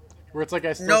 Where it's like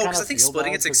I still No, kind because of I think feel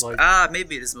splitting bad it's 'cause, like,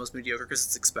 maybe it is the most mediocre because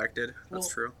it's expected. That's Well,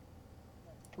 true.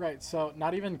 right. So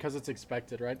not even because it's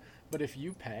expected, right? But if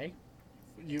you pay,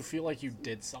 you feel like you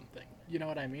did something. You know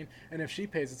what I mean? And if she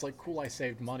pays, it's like cool, I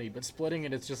saved money. But splitting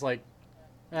it, it's just like,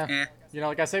 Eh. you know,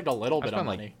 like I saved a little I bit of spent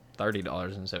like money.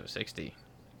 $30 instead of 60.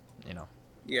 You know.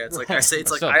 Yeah, it's like Right. I say, it's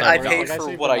But like still, I $30. paid Like, I for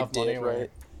saved what I enough money did, where-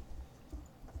 right?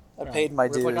 I Yeah. paid my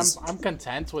Where it's dues. like I'm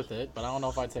content with it, but I don't know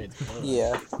if I'd say it's good.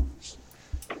 Yeah.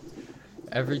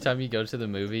 Every time you go to the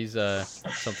movies,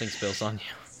 something spills on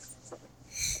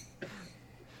you.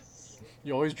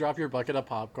 You always drop your bucket of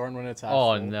popcorn when it's half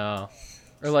Oh full. no.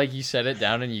 Or like you set it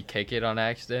down and you kick it on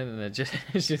accident and it just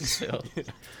it's just spilled.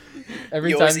 Every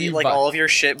You time always eat you like buy- all of your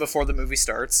shit before the movie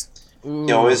starts. Ooh.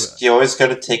 You always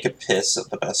gotta take a piss at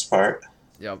the best part.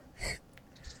 Yep.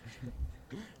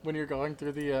 When you're going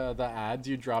through the ads,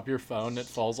 you drop your phone, it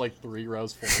falls like 3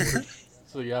 rows forward.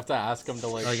 So you have to ask them to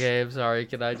like. Okay, I'm sorry.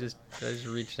 Could I just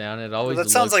reach down? It always That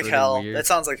sounds looks like really hell. weird. That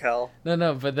sounds like hell.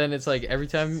 No, but then it's like every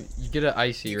time you get an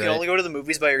icy, You right? can only go to the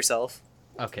movies by yourself.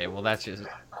 Okay, well that's just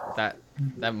that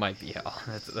might be hell.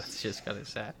 That's just kind of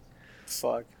sad.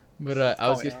 Fuck. But I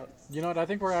was Calling just out. You know what? I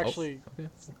think we're actually okay.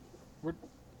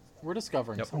 we're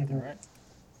discovering Yep. something, right?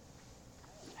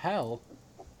 Hell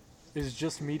is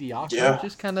just mediocrity. Yeah.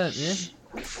 just kind of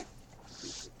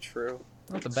True.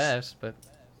 not the best, but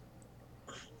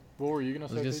What were you I gonna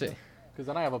was gonna say Because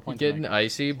then I have a you point. get to an make.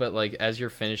 icy, but like as you're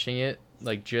finishing it,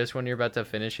 like just when you're about to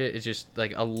finish it, it's just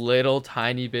like a little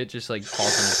tiny bit just like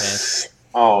falls in your pants.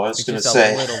 Oh, I was Like, gonna just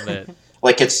say, a little bit.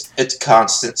 like it's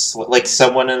constant. Like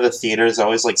someone in the theater is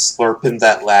always like slurping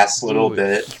that last little Ooh.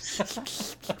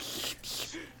 bit.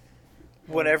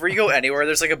 Whenever you go anywhere,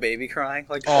 there's like a baby crying.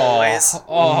 Like Oh, always.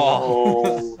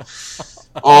 oh.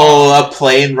 Oh, a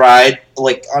plane ride.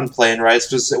 Like on plane rides,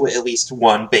 there's at least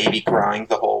one baby crying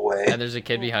the whole way. And there's a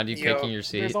kid behind you Yo, kicking your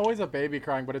seat. There's always a baby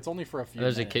crying, but it's only for a few. And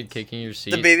there's a minutes. kid kicking your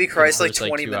seat. The baby cries for like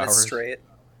 20 2 minutes hours. straight.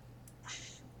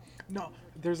 No,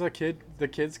 there's a kid. The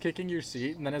kid's kicking your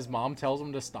seat, and then his mom tells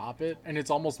him to stop it, and it's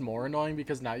almost more annoying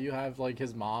because now you have like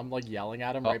his mom like yelling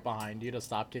at him Oh. right behind you to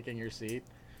stop kicking your seat.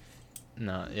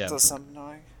 No, yeah. Does sound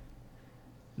annoying.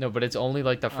 No, but it's only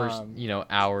like the first, Um,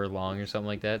 hour long or something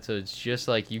like that. So it's just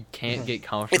like you can't get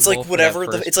comfortable. It's like for that whatever.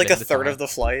 first It's like a bit third time. of the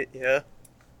flight. Yeah.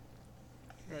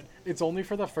 Right. It's only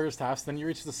for the first half. So then you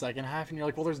reach the second half, and you're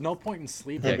like, well, there's no point in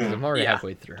sleeping. Yeah, because I'm already Yeah.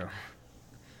 halfway through.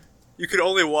 You could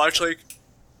only watch like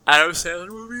Adam Sandler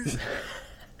movies,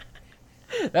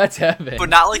 That's heaven. but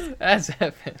not like. That's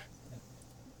heaven.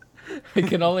 We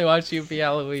can only watch UP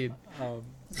Halloween. Um,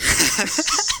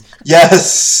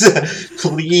 Yes,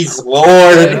 please, Lord.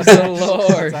 Praise the it's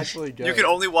Lord. actually good. You can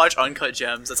only watch Uncut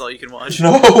Gems. That's all you can watch.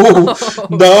 No,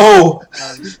 no.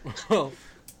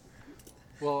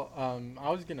 I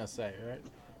was gonna say, right?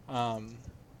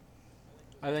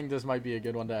 I think this might be a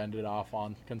good one to end it off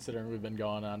on, considering we've been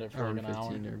going on it for Hour like an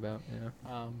hour. 15 or about,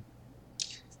 yeah.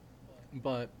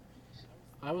 But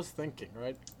I was thinking,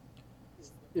 right?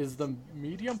 Is the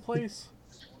medium place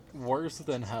worse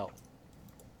than hell?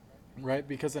 Right?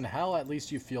 Because in hell, at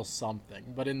least you feel something,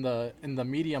 but in the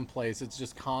medium place, it's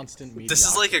just constant mediocrity. This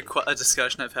is like a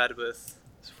discussion I've had with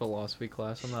It's a philosophy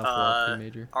class. I'm not a philosophy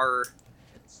major. our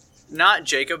not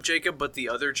Jacob, but the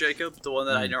other Jacob, the one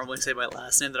that I Mm. normally say my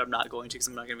last name that I'm not going to because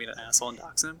I'm not going to be an asshole and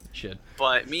dox him. Shit.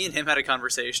 But me and him had a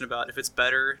conversation about if it's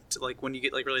better to like when you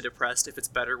get like really depressed, if it's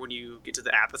better when you get to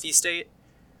the apathy state,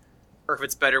 or if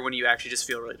it's better when you actually just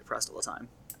feel really depressed all the time.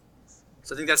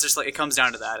 So I think that's just like it comes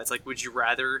down to that. It's like, would you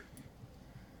rather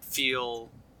feel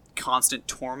constant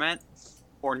torment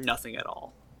or nothing at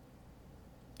all?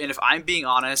 And if I'm being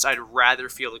honest, I'd rather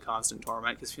feel the constant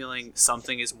torment because feeling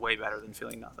something is way better than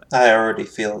feeling nothing. I already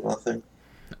feel nothing.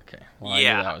 Okay. Well, I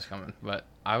Yeah. knew that was coming. But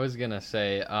I was going to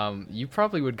say, you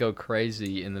probably would go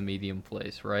crazy in the medium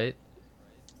place, right?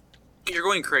 You're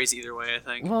going crazy either way, I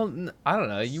think. Well, I don't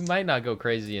know. You might not go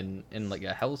crazy in like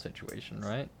a hell situation,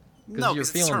 right? Because No, you're 'cause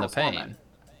it's feeling the eternal pain. torment.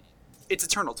 It's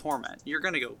eternal torment. You're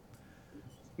gonna go.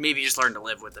 Maybe just learn to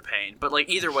live with the pain, but like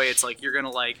either way, it's like you're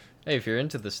gonna like. Hey, if you're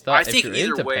into the I stuff, if think you're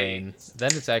either into way- pain, then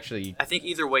it's actually I think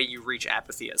either way, you reach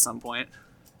apathy at some point.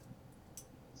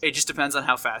 It just depends on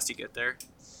how fast you get there.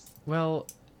 Well,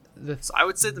 So I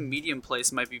would say the medium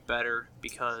place might be better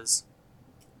because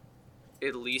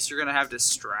at least you're gonna have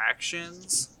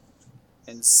distractions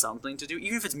and something to do.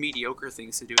 Even if it's mediocre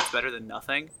things to do, it's better than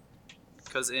nothing.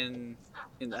 Because in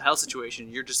the hell situation,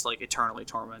 you're just like eternally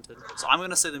tormented. So I'm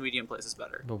gonna say the medium place is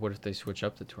better. but what if they switch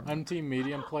up the tournament? I'm team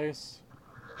medium place.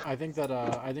 I think that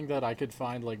I could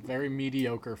find like very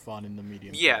mediocre fun in the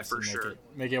medium. Yeah, place for and sure.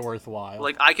 Make it worthwhile.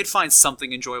 Like I could find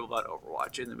something enjoyable about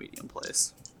Overwatch in the medium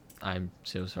place. I'm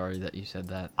so sorry that you said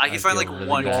that. I can find, feel like, really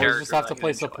one you bad. always character just have that to I can play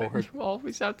enjoy. support. You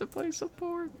always have to play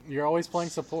support. You're always playing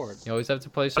support. You always have to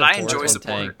play But support I enjoy and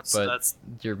support, tank, so but that's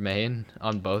your main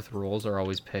on both roles are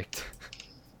always picked.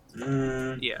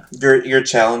 yeah. Your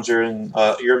challenger and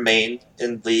your main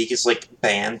in League is like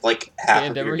banned like half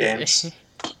And of your every games.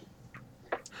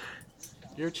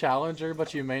 You're challenger,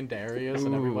 but you main Darius,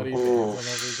 and everybody Ooh. bans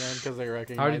them every game because they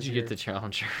recognize. How did you your- get the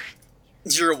challenger?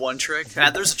 You're a one trick.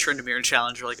 Ah, there's a Tryndamere in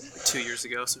Challenger like 2 years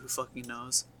ago, so who fucking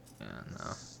knows? Yeah,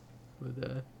 no.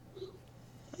 But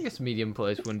I guess medium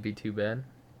place wouldn't be too bad.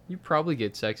 You probably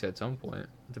get sex at some point,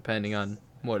 depending on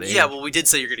what age. Yeah, well, we did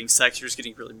say you're getting sex. You're just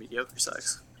getting really mediocre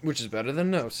sex, Which is better than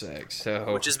no sex.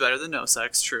 So which is better than no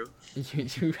sex. True.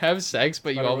 you have sex, but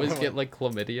you Better always than get like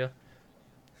chlamydia,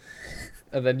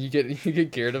 and then you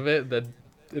get cured of it. Then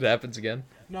it happens again.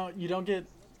 No, you don't get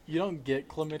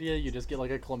chlamydia. You just get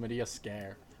like a chlamydia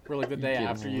scare. Where like the You day get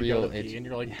after you real go to itchy. pee, and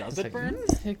you're like, does It's it like, burn?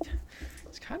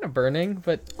 It's kind of burning,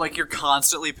 but Like you're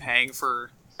constantly paying for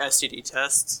STD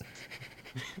tests.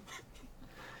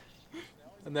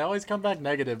 And they always come back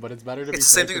negative, but it's better to be. It's the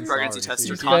same safe thing with than pregnancy sorry, tests. so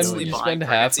You're you spend- constantly you buying spend half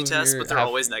pregnancy of tests, your- but they're half-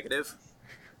 always negative.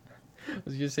 I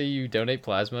was gonna say you donate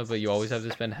plasma, but you always have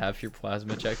to spend half your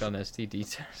plasma check on STD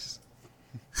tests.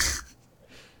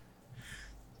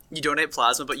 You donate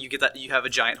plasma, but you get that you have a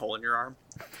giant hole in your arm.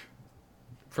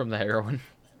 From the heroin.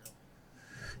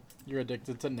 You're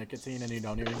addicted to nicotine, and you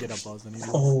don't even get a buzz anymore.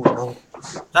 Oh no.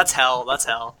 That's hell. That's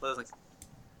hell. That's like...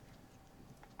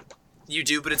 You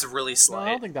do, but it's really No, I slight.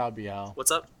 don't think that would be hell.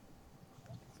 What's up?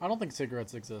 I don't think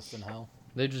cigarettes exist in hell.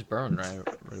 They just burn right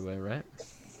away, right?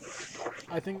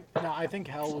 I think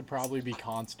hell would probably be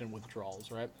constant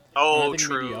withdrawals, right? And Oh, I think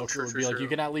true. mediocre True, would true, be like true. you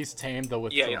can at least tame the Yeah,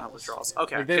 withdrawals. you don't have withdrawals.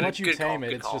 Okay. Like they good, let you good call, tame it.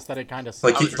 good It's call. just that it kind of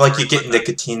Like I you was like you retarded get about that.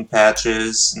 nicotine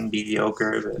patches and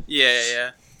mediocre, but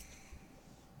Yeah.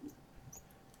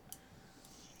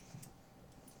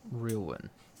 Real win.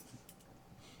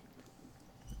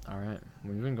 Alright,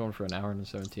 we've been going for an hour and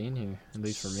 17 here, at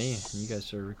least for me. You guys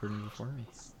started recording before me.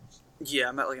 Yeah,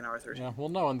 I'm at like an hour 30. Yeah, we'll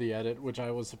know in the edit, which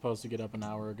I was supposed to get up an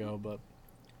hour ago, but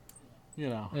you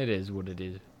know. It is what it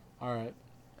is. All right.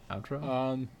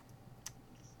 Outro?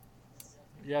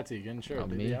 Yeah, Tegan, sure. Oh,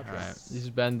 do me? the outro. Alright. This has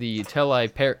been the Tell I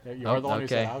Pair. Yeah, you are the one who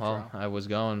okay, said well, outro. I was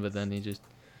going, but then he just.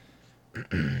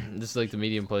 This is like the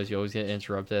medium place. You always get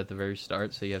interrupted at the very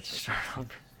start, so you have to start over.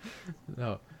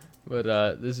 No. But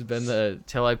this has been the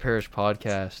Till I Perish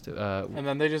podcast. And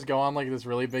then they just go on like this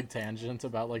really big tangent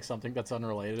about like something that's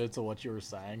unrelated to what you were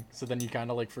saying. So then you kind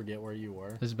of like forget where you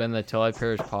were. This has been the Till I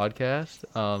Perish podcast.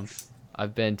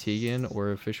 I've been Tegan,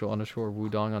 or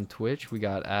official_Wudong on Twitch. We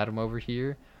got Adam over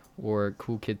here, or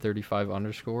CoolKid35_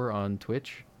 on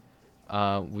Twitch.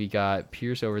 We got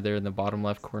Pierce over there in the bottom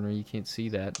left corner. You can't see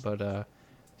that, but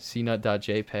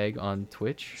cnut.jpg on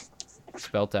Twitch.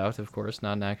 Spelt out, of course,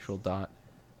 not an actual dot.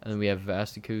 And then we have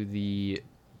Vastiku, the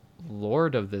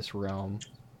lord of this realm.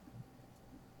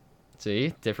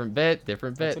 See? Different bit.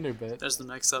 That's a new bit. There's the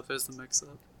mix up.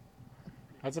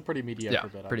 That's a pretty mediocre Yeah,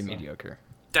 bit. pretty I'd say. mediocre.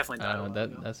 Definitely not.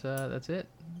 That's it.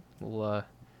 We'll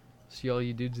see all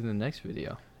you dudes in the next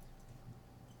video.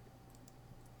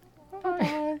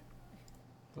 Bye.